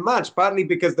defending that much, partly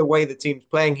because the way the team's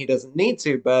playing, he doesn't need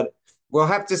to. But we'll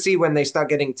have to see when they start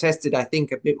getting tested, I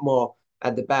think, a bit more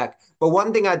at the back. But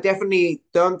one thing I definitely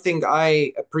don't think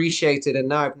I appreciated, and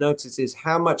now I've noticed, is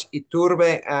how much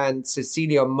Iturbe and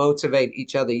Cecilio motivate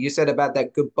each other. You said about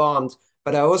that good bond,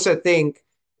 but I also think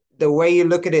the way you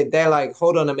look at it, they're like,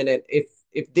 hold on a minute,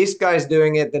 if this guy's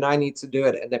doing it, then I need to do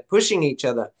it, and they're pushing each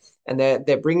other and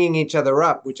they're bringing each other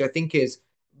up, which I think is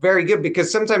very good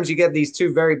because sometimes you get these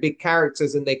two very big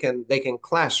characters and they can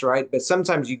clash, right? But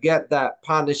sometimes you get that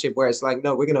partnership where it's like,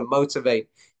 no, we're going to motivate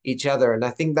each other, and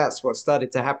I think that's what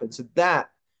started to happen. So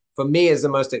that, for me, is the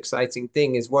most exciting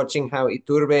thing, is watching how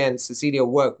Iturbe and Cecilio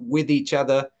work with each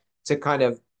other to kind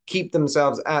of keep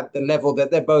themselves at the level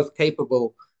that they're both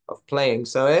capable of playing.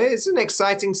 So it's an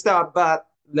exciting start, but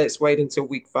let's wait until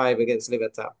week 5 against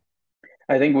Libertad.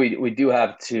 I think we do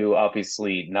have to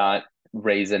obviously not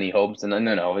raise any hopes, and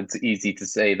no, it's easy to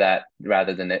say that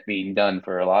rather than it being done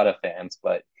for a lot of fans.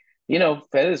 But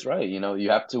Fed is right. You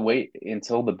have to wait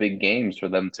until the big games for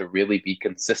them to really be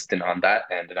consistent on that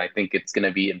end, and I think it's going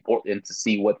to be important to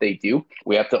see what they do.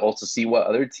 We have to also see what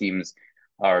other teams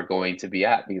are going to be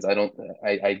at because I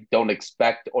don't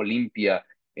expect Olimpia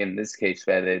in this case,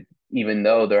 Fed, even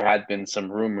though there had been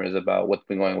some rumors about what's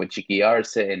been going with Chiqui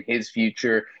Arce and his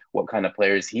future, what kind of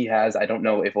players he has. I don't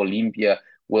know if Olimpia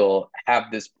will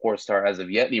have this poor start as of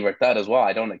yet. Libertad as well.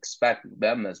 I don't expect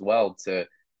them as well to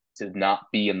not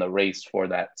be in the race for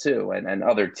that too, and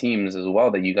other teams as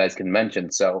well that you guys can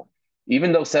mention. So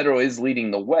even though Cerro is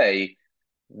leading the way,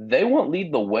 they won't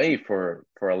lead the way for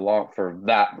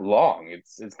that long.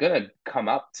 It's gonna come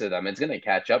up to them. It's gonna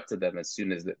catch up to them as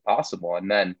soon as possible,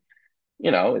 and then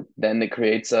it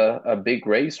creates a big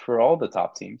race for all the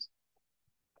top teams.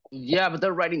 Yeah, but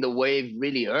they're riding the wave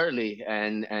really early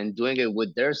and doing it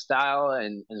with their style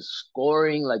and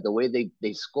scoring like the way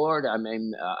they scored. I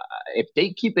mean, if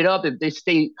they keep it up, if they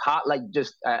stay hot like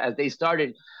just as they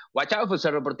started, watch out for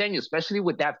Cerro Porteño, especially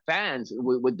with that fans,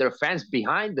 with their fans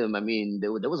behind them. I mean,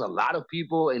 there was a lot of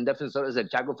people in Defensores del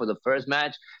Chaco for the first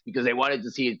match because they wanted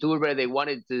to see Iturbe. They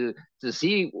wanted to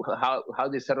see how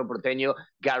the Cerro Porteño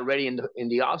got ready in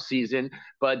the off season.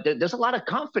 But there's a lot of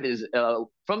confidence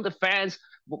from the fans,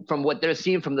 from what they're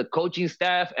seeing from the coaching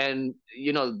staff, and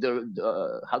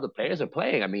how the players are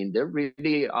playing. I mean, they're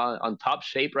really on top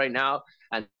shape right now,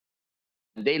 and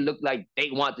they look like they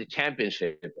want the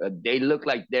championship. They look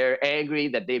like they're angry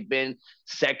that they've been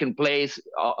second place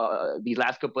these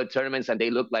last couple of tournaments, and they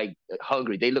look like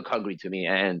hungry. They look hungry to me,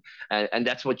 and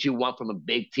that's what you want from a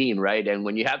big team, right? And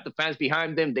when you have the fans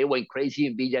behind them, they went crazy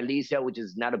in Villa Alicia, which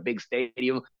is not a big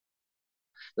stadium,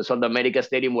 the Sol America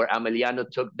Stadium where Ameliano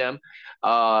took them.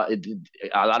 A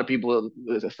lot of people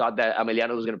thought that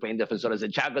Ameliano was going to play in Defensores del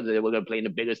Chaco, that they were going to play in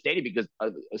a bigger stadium because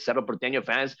Cerro Porteño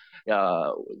fans,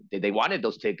 they wanted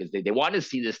those tickets. They wanted to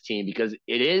see this team because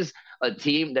it is a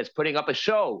team that's putting up a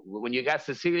show. When you got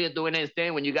Cecilia doing his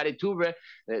thing, when you got Iturbe,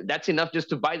 that's enough just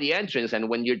to buy the entrance. And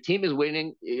when your team is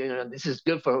winning, this is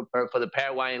good for the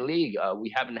Paraguayan League.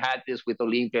 We haven't had this with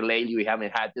Olimpia lately. We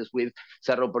haven't had this with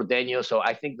Cerro Porteño. So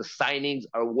I think the signings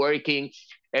are working.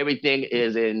 Everything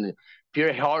is in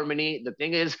pure harmony. The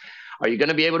thing is, are you going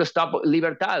to be able to stop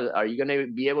Libertad? Are you going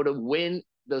to be able to win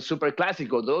the Super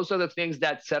Clásico? Those are the things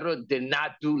that Cerro did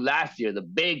not do last year, the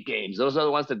big games. Those are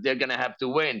the ones that they're going to have to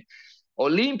win.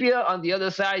 Olimpia, on the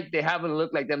other side, they haven't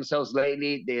looked like themselves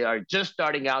lately. They are just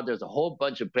starting out. There's a whole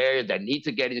bunch of players that need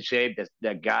to get in shape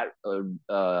that got to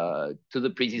the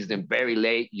preseason very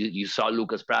late. You saw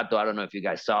Lucas Prato. I don't know if you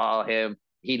guys saw him.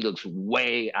 He looks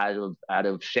way out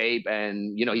of shape,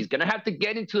 and he's gonna have to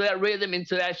get into that rhythm,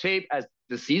 into that shape as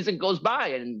the season goes by,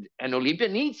 and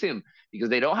Olimpia needs him because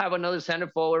they don't have another center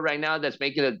forward right now that's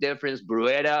making a difference.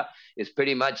 Bruera is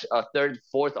pretty much a third,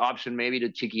 fourth option maybe to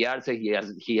Chiqui Arce.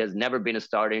 He has never been a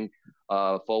starting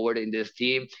forward in this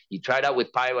team. He tried out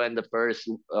with Paiva in the first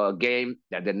game.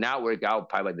 That did not work out.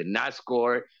 Paiva did not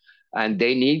score, and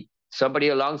they need somebody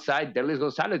alongside Derlis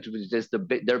Gonzalez, which is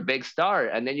their big star.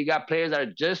 And then you got players that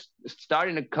are just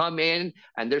starting to come in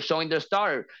and they're showing their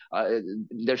star.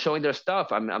 They're showing their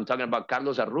stuff. I'm talking about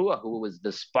Carlos Arrua, who was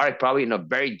the spark probably in a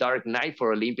very dark night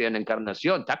for Olimpia and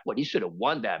Encarnacion. Tacuari should have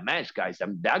won that match, guys. I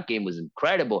mean, that game was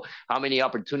incredible. How many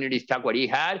opportunities Tacuari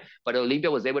had, but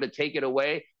Olimpia was able to take it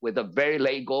away with a very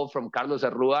late goal from Carlos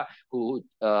Arrua, who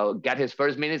got his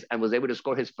first minutes and was able to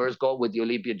score his first goal with the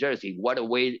Olimpia jersey. What a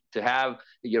way to have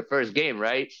your first game,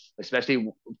 right? Especially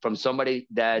from somebody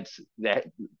that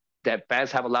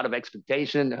fans have a lot of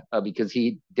expectation because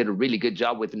he did a really good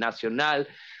job with Nacional,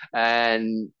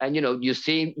 and you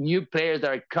see new players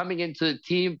that are coming into the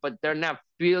team, but they're not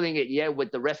feeling it yet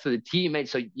with the rest of the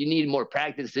teammates. So you need more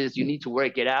practices. You need to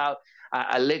work it out.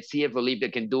 let's see if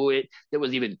Olimpia can do it. There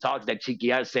was even talks that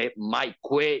Chiqui Arce might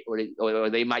quit, or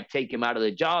they might take him out of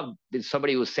the job.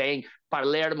 Somebody was saying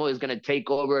Palermo is going to take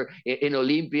over in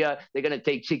Olimpia. They're going to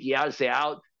take Chiqui Arce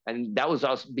out. And that was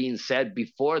also being said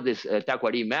before this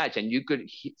Tacuary match. And you could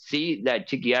see that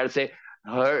Chiqui Arce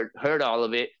heard all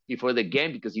of it before the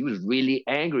game, because he was really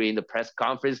angry in the press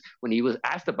conference when he was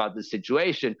asked about the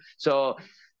situation. So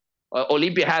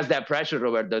Olimpia has that pressure,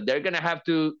 Roberto. They're going to have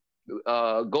to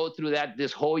go through that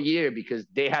this whole year, because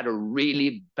they had a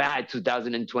really bad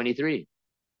 2023.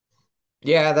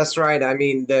 Yeah, that's right. I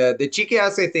mean, the Chiqui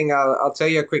Arce thing, I'll tell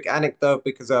you a quick anecdote,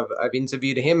 because I've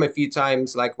interviewed him a few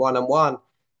times, like one-on-one,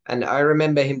 and I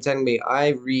remember him telling me, I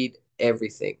read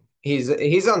everything.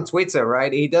 He's on Twitter,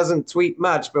 right? He doesn't tweet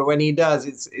much, but when he does,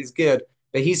 it's good.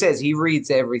 But he says he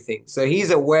reads everything. So he's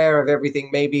aware of everything.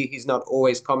 Maybe he's not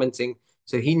always commenting.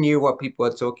 So he knew what people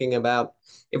are talking about.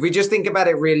 If we just think about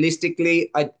it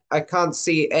realistically, I can't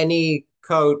see any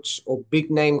coach or big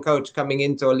name coach coming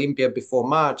into Olympia before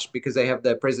March, because they have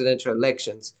their presidential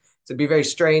elections. So it'd be very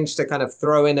strange to kind of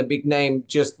throw in a big name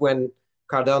just when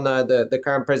Cardona, the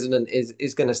current president,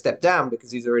 is going to step down,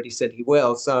 because he's already said he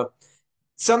will. So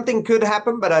something could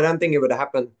happen, but I don't think it would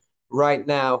happen right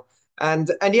now.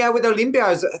 And yeah, with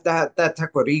Olympia, that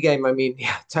Tacuary game, I mean,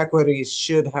 yeah, Tacuary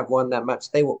should have won that match.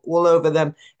 They were all over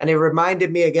them. And it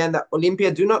reminded me again that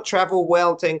Olympia do not travel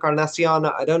well to Encarnacion.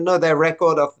 I don't know their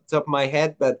record off the top of my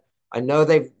head, but I know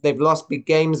they've lost big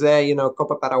games there. You know,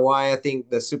 Copa Paraguay, I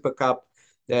think the Super Cup,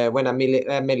 when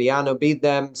Emiliano beat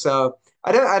them. So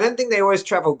I don't think they always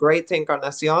travel great to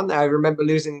Encarnacion. I remember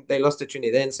they lost to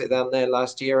Trinidense down there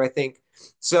last year, I think.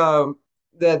 So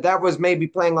that was maybe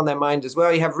playing on their mind as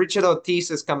well. You have Richard Ortiz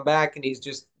has come back, and he's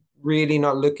just really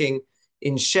not looking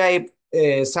in shape.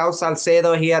 Sao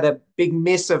Salcedo, he had a big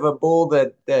miss of a ball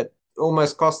that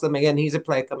almost cost them again. He's a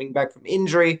player coming back from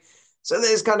injury. So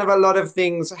there's kind of a lot of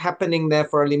things happening there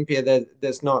for Olympia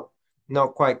that's not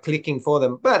quite clicking for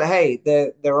them. But hey,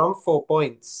 they're on 4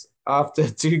 points after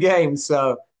 2 games,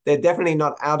 so they're definitely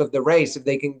not out of the race. If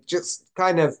they can just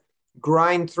kind of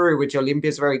grind through, which Olympia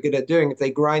is very good at doing, if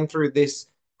they grind through this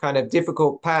kind of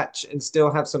difficult patch and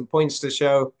still have some points to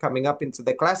show coming up into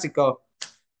the Clásico,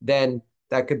 then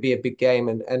that could be a big game,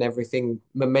 and everything,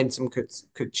 momentum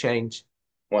could change.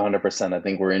 100%. I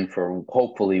think we're in for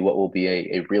hopefully what will be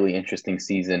a really interesting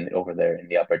season over there in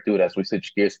the Apertura, as we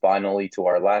switch gears finally to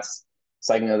our last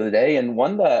segment of the day, and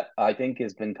one that I think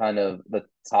has been kind of the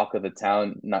talk of the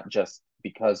town, not just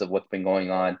because of what's been going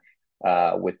on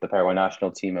with the Paraguay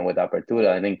national team and with Apertura.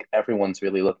 I think everyone's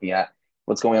really looking at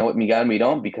what's going on with Miguel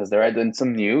Almiron, because there had been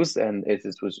some news, and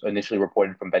this was initially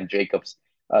reported from Ben Jacobs.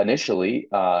 Initially,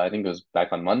 I think it was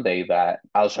back on Monday, that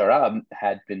Al Sharab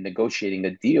had been negotiating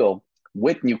a deal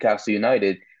with Newcastle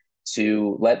United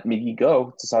to let Miggy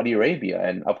go to Saudi Arabia.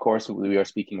 And of course, we are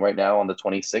speaking right now on the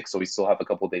 26th, so we still have a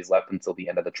couple of days left until the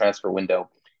end of the transfer window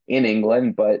in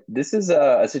England. But this is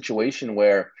a situation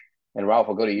where, and Ralph,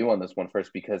 I'll go to you on this one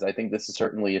first, because I think this is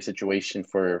certainly a situation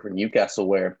for Newcastle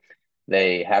where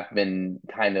they have been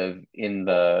kind of in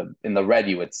the red,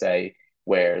 you would say,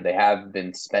 where they have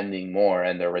been spending more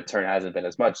and their return hasn't been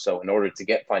as much. So in order to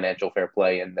get financial fair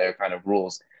play and their kind of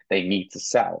rules, they need to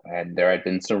sell. And there had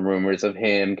been some rumors of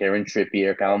him, Kieran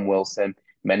Trippier, Callum Wilson,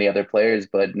 many other players,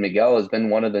 but Miguel has been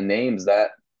one of the names that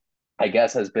I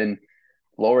guess has been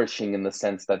flourishing in the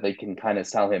sense that they can kind of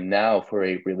sell him now for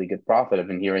a really good profit. I've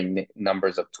been hearing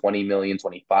numbers of 20 million,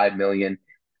 25 million.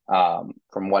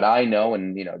 From what I know,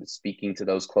 and speaking to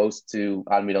those close to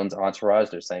Almiron's entourage,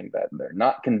 they're saying that they're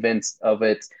not convinced of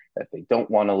it, that they don't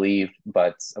want to leave.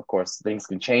 But of course, things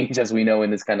can change, as we know,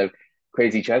 in this kind of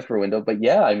crazy transfer window. But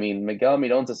yeah, I mean, Miguel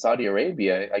Almiron to Saudi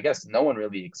Arabia, I guess no one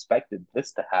really expected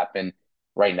this to happen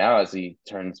right now, as he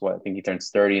turns, I think he turns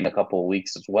 30 in a couple of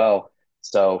weeks as well.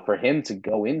 So for him to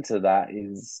go into that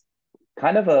is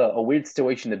kind of a weird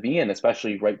situation to be in,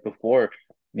 especially right before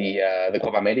the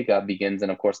Copa America begins,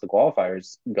 and of course the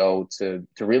qualifiers go to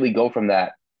really go from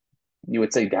that, you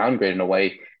would say, downgrade in a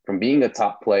way, from being a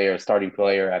top player, starting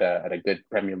player at a good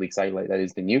Premier League side like that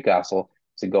is the Newcastle,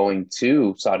 to going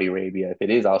to Saudi Arabia. If it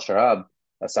is Al Sharab,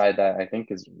 a side that I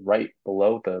think is right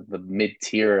below the mid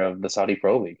tier of the Saudi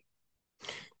Pro League.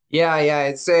 Yeah,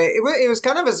 it was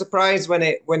kind of a surprise when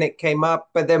it came up,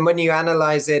 but then when you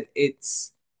analyze it,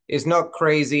 it's not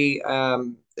crazy.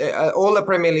 All the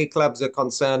Premier League clubs are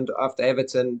concerned after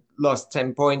Everton lost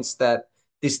 10 points that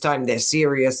this time they're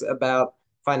serious about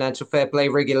financial fair play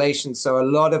regulations. So a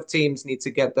lot of teams need to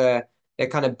get their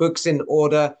kind of books in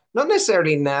order, not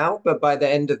necessarily now, but by the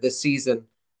end of the season.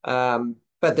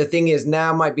 But the thing is,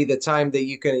 now might be the time that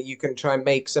you can try and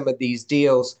make some of these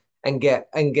deals and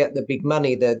get the big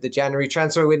money. The January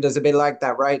transfer window is a bit like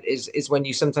that, right? Is when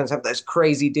you sometimes have those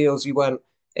crazy deals you weren't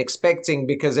expecting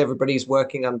because everybody's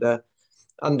working under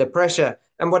pressure.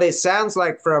 And what it sounds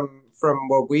like from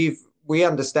what we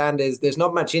understand is there's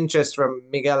not much interest from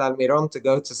Miguel Almiron to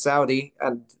go to Saudi.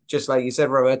 And just like you said,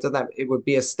 Roberto, that it would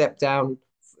be a step down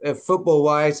football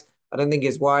wise. I don't think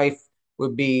his wife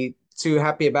would be too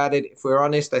happy about it. If we're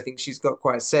honest, I think she's got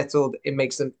quite settled. It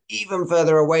makes them even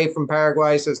further away from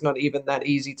Paraguay, so it's not even that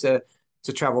easy to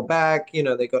travel back. You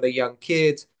know, they got a young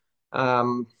kid.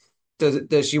 Um,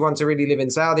 does she want to really live in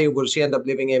Saudi, or will she end up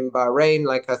living in Bahrain?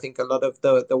 Like I think a lot of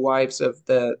the wives of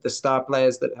the star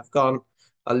players that have gone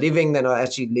are living. They're not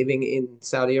actually living in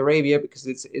Saudi Arabia because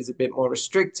it's a bit more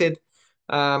restricted.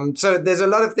 So there's a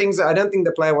lot of things that I don't think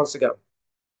the player wants to go.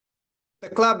 The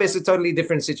club is a totally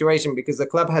different situation because the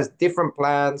club has different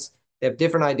plans. They have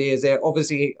different ideas. They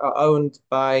obviously are owned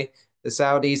by the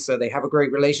Saudis, so they have a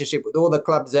great relationship with all the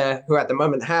clubs there who at the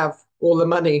moment have all the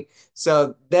money.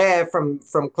 So there, from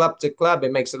club to club,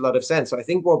 it makes a lot of sense. So I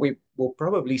think what we will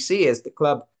probably see is the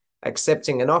club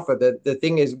accepting an offer. The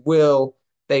thing is, will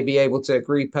they be able to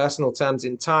agree personal terms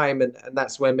in time? And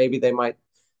that's where maybe they might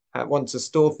want to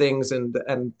stall things and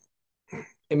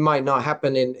it might not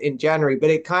happen in January, but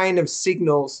it kind of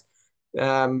signals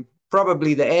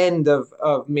probably the end of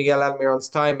Miguel Almiron's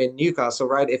time in Newcastle,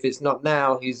 right? If it's not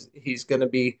now, he's going to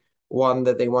be one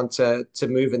that they want to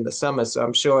move in the summer. So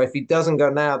I'm sure if he doesn't go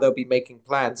now, they'll be making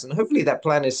plans, and hopefully that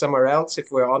plan is somewhere else.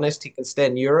 If we're honest, he can stay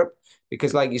in Europe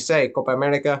because, like you say, Copa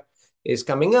America is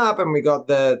coming up, and we got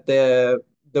the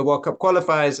World Cup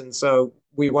qualifiers, and so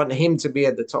we want him to be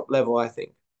at the top level, I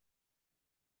think.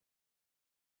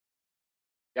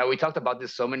 Yeah, we talked about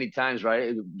this so many times,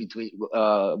 right? Between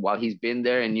while he's been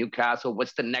there in Newcastle,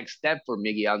 what's the next step for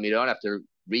Miguel Almiron after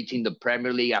reaching the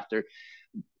Premier League, after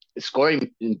scoring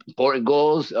important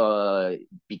goals,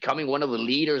 becoming one of the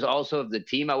leaders also of the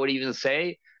team, I would even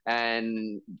say,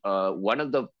 and one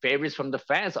of the favorites from the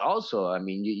fans also. I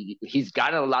mean, he's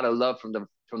gotten a lot of love from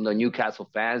the Newcastle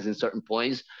fans in certain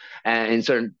points and in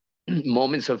certain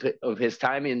moments of his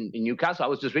time in Newcastle. I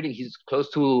was just reading he's close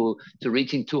to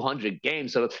reaching 200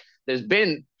 games. So there's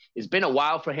been it's been a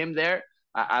while for him there.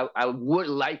 I would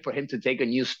like for him to take a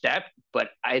new step,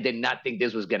 but I did not think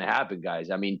this was going to happen, guys.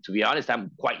 I mean, to be honest,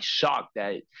 I'm quite shocked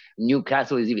that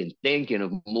Newcastle is even thinking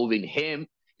of moving him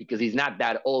because he's not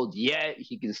that old yet.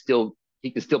 He can still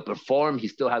perform. He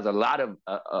still has a lot of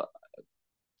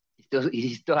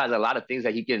he still has a lot of things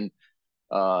that he can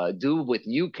do with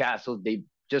Newcastle. They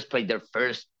just played their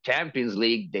first Champions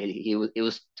League. It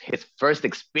was his first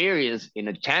experience in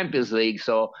a Champions League.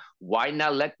 So why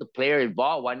not let the player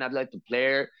evolve? Why not let the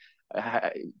player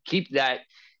keep that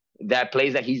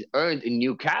place that he's earned in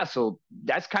Newcastle?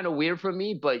 That's kind of weird for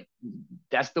me, but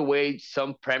that's the way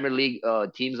some Premier League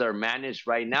teams are managed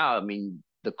right now. I mean,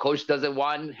 the coach doesn't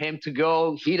want him to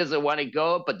go. He doesn't want to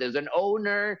go, but there's an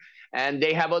owner and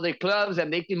they have other clubs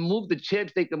and they can move the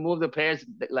chips. They can move the players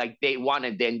like they want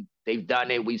it. Then they've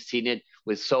done it. We've seen it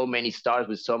with so many stars,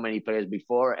 with so many players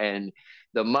before. And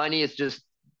the money is just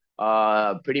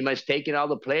pretty much taking all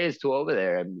the players to over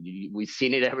there. I mean, we've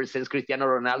seen it ever since Cristiano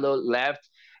Ronaldo left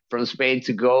from Spain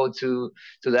to go to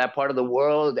that part of the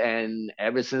world, and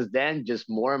ever since then, just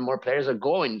more and more players are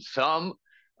going. Some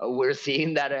we're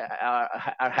seeing that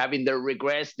are having their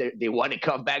regrets. They want to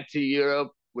come back to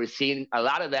Europe. We're seeing a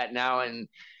lot of that now, and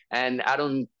I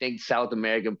don't think South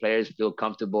American players feel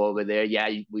comfortable over there. Yeah,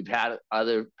 we've had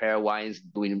other Paraguayans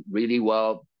doing really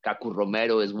well. Cacu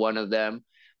Romero is one of them,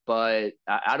 but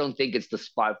I don't think it's the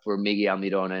spot for Miguel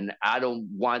Almiron, and I don't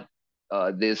want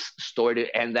this story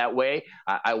to end that way.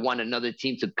 I want another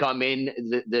team to come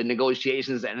in the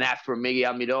negotiations and ask for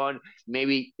Miguel Almiron.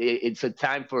 Maybe it's a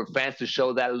time for fans to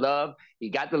show that love. He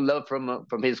got the love from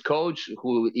his coach,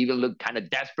 who even looked kind of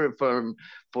desperate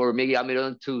for Miguel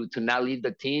Almiron to not leave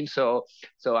the team. So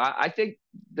I think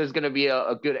there's gonna be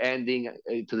a good ending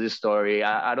to this story.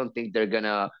 I don't think they're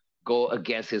gonna go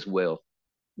against his will.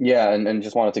 Yeah, and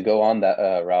just wanted to go on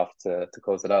that, Ralph, to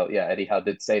close it out. Yeah, Eddie Howe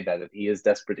did say that he is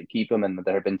desperate to keep him and that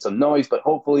there have been some noise, but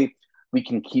hopefully we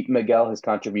can keep Miguel. His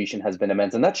contribution has been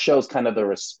immense, and that shows kind of the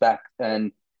respect.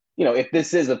 And, if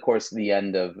this is, of course, the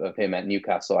end of him at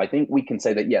Newcastle, I think we can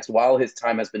say that, yes, while his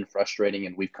time has been frustrating,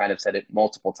 and we've kind of said it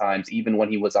multiple times, even when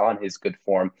he was on his good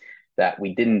form, that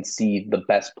we didn't see the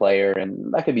best player,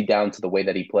 and that could be down to the way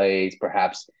that he plays,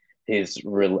 perhaps his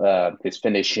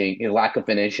finishing, his lack of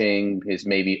finishing, his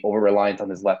maybe over reliance on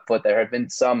his left foot. There have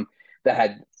been some that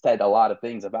had said a lot of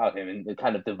things about him and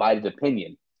kind of divided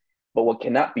opinion. But what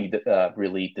cannot be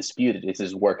really disputed is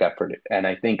his work effort. And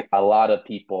I think a lot of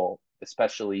people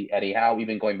especially Eddie Howe,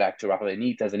 even going back to Rafael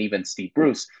Benitez and even Steve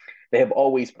Bruce, they have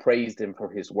always praised him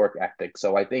for his work ethic.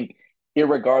 So I think,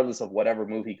 irregardless of whatever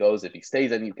move he goes, if he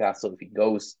stays at Newcastle, if he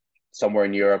goes somewhere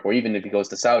in Europe, or even if he goes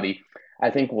to Saudi, I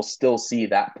think we'll still see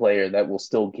that player that will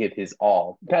still give his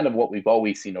all, kind of what we've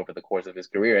always seen over the course of his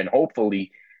career. And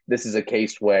hopefully, this is a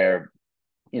case where,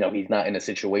 he's not in a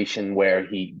situation where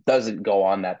he doesn't go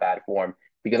on that bad form,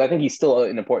 because I think he's still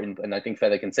an important, and I think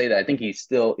Fede can say that, I think he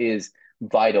still is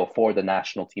vital for the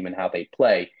national team and how they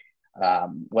play.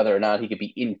 Whether or not he could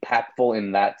be impactful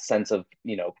in that sense of,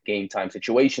 game time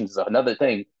situations is another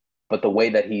thing, but the way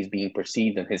that he's being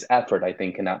perceived and his effort, I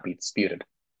think, cannot be disputed.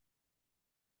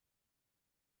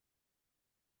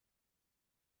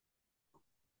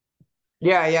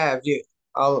 Yeah, yeah.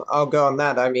 I'll go on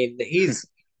that. I mean,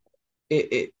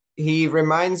 he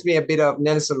reminds me a bit of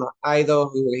Nelson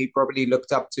Aido, who he probably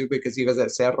looked up to because he was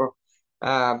at Cerro,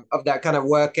 of that kind of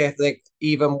work ethic.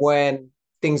 Even when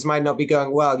things might not be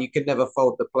going well, you can never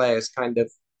fault the players. Kind of,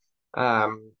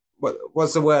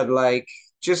 what's the word, like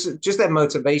just their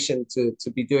motivation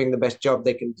to be doing the best job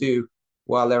they can do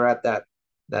while they're at that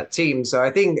team. So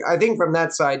I think from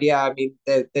that side, yeah, I mean,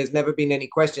 there's never been any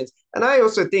questions. And I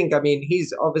also think, I mean,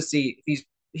 he's obviously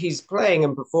he's playing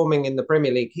and performing in the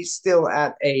Premier League. He's still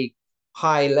at a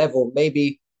high level.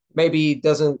 Maybe he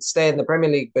doesn't stay in the Premier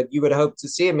League, but you would hope to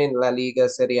see him in La Liga,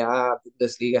 Serie A,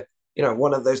 Bundesliga,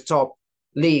 one of those top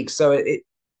leagues. So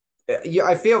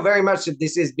I feel very much that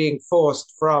this is being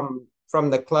forced from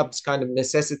the club's kind of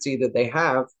necessity that they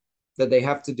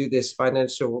have to do this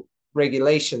financial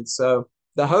regulation. So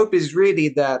the hope is really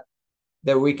that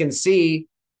we can see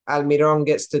Almiron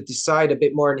gets to decide a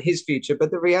bit more in his future.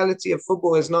 But the reality of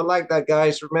football is not like that,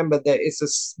 guys. Remember that it's a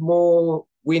small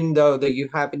window that you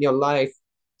have in your life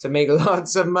to make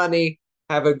lots of money,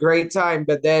 have a great time.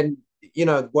 But then,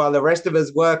 while the rest of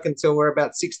us work until we're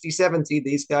about 60, 70,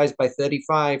 these guys by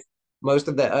 35, most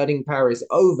of their earning power is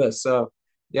over. So,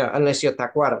 yeah, unless you're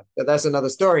Taquara, but that's another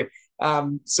story.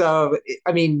 So,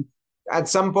 I mean, at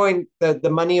some point, the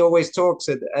money always talks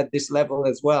at this level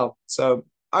as well. So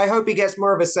I hope he gets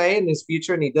more of a say in his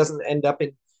future and he doesn't end up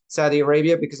in Saudi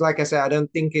Arabia, because, like I said, I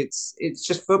don't think it's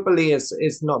just footballly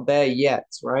is not there yet,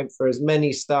 right? For as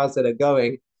many stars that are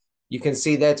going, you can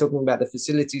see they're talking about the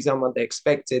facilities and what they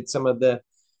expected. Some of the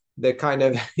kind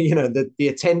of the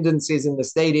attendances in the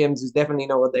stadiums is definitely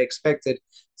not what they expected.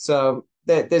 So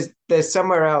there's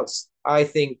somewhere else I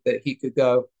think that he could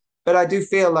go. But I do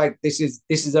feel like this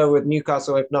is over with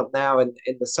Newcastle, if not now in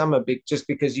the summer, just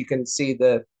because you can see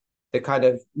the kind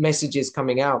of messages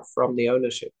coming out from the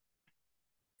ownership.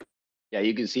 Yeah,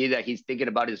 you can see that he's thinking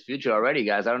about his future already,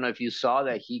 guys. I don't know if you saw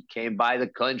that he came by the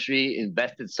country,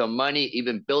 invested some money,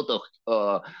 even built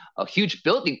a huge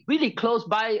building really close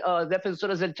by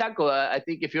Defensores del Chaco. I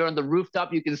think if you're on the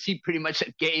rooftop, you can see pretty much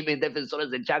a game in Defensores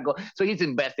del Chaco. So he's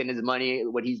investing his money,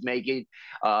 what he's making,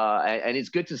 and it's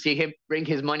good to see him bring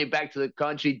his money back to the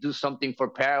country, do something for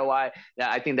Paraguay. Yeah,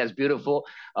 I think that's beautiful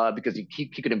because he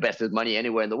could invest his money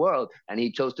anywhere in the world, and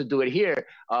he chose to do it here.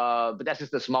 But that's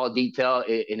just a small detail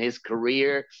in his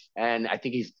career, and I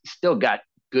think he's still got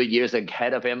good years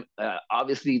ahead of him.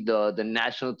 Obviously, the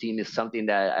national team is something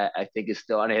that I think is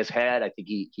still on his head. I think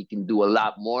he can do a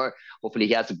lot more. Hopefully,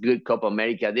 he has a good Copa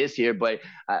America this year. But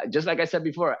just like I said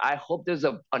before, I hope there's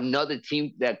another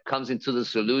team that comes into the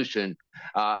solution.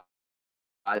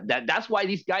 That's why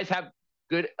these guys have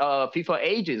good FIFA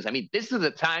agents. I mean, this is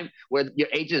a time where your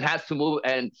agent has to move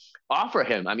and offer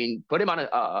him. I mean, put him on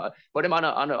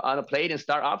a plate and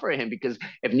start offering him, because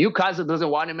if Newcastle doesn't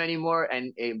want him anymore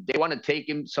and if they want to take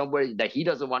him somewhere that he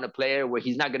doesn't want to play, where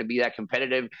he's not going to be that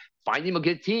competitive, find him a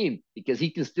good team, because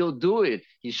he can still do it.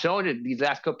 He's shown it these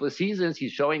last couple of seasons.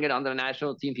 He's showing it on the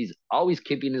national team. He's always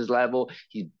keeping his level.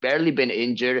 He's barely been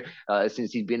injured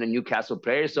since he's been a Newcastle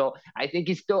player. So I think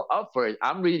he's still up for it.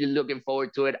 I'm really looking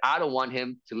forward to it. I don't want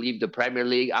him to leave the Premier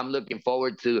League. I'm looking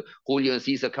forward to Julio and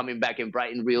Cesar coming back in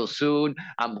Brighton real soon.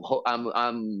 I'm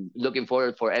looking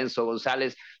forward for Enzo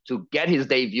Gonzalez to get his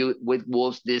debut with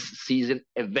Wolves this season.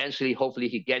 Eventually, hopefully,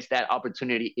 he gets that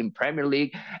opportunity in Premier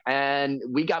League. And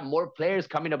we got more players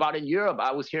coming about in Europe.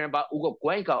 I was hearing about Hugo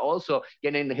Cuenca also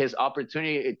getting his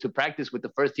opportunity to practice with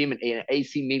the first team in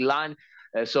AC Milan.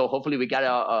 So hopefully we got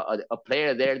a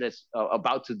player there that's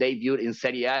about to debut in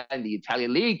Serie A in the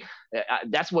Italian league.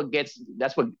 That's what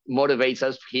motivates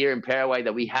us here in Paraguay,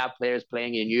 that we have players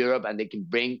playing in Europe and they can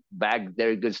bring back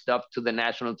their good stuff to the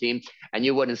national team. And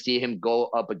you wouldn't see him go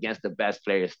up against the best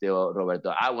players still,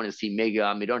 Roberto. I want to see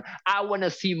Miguel Almiron. I want to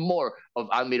see more of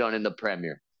Almiron in the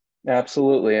Premier.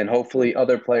 Absolutely, and hopefully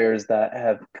other players that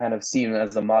have kind of seen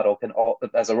as a model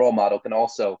as a role model can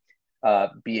also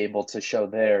be able to show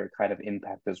their kind of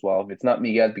impact as well. It's not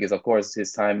Miguel, because of course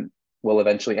his time will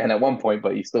eventually end at one point,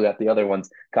 but you still got the other ones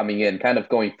coming in, kind of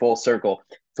going full circle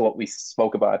to what we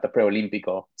spoke about at the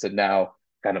Preolímpico, to now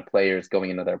kind of players going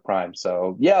into their prime.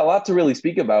 So yeah, a lot to really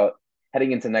speak about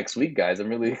heading into next week, guys. I'm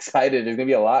really excited. There's gonna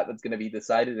be a lot that's gonna be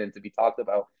decided and to be talked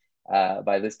about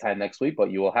by this time next week,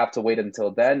 but you will have to wait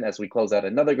until then as we close out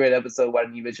another great episode of What a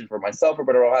New Vision. For myself,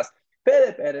 Roberto Rojas,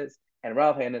 Fede Perez, and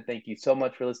Ralph Hannon, thank you so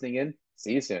much for listening in.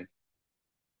 See you soon.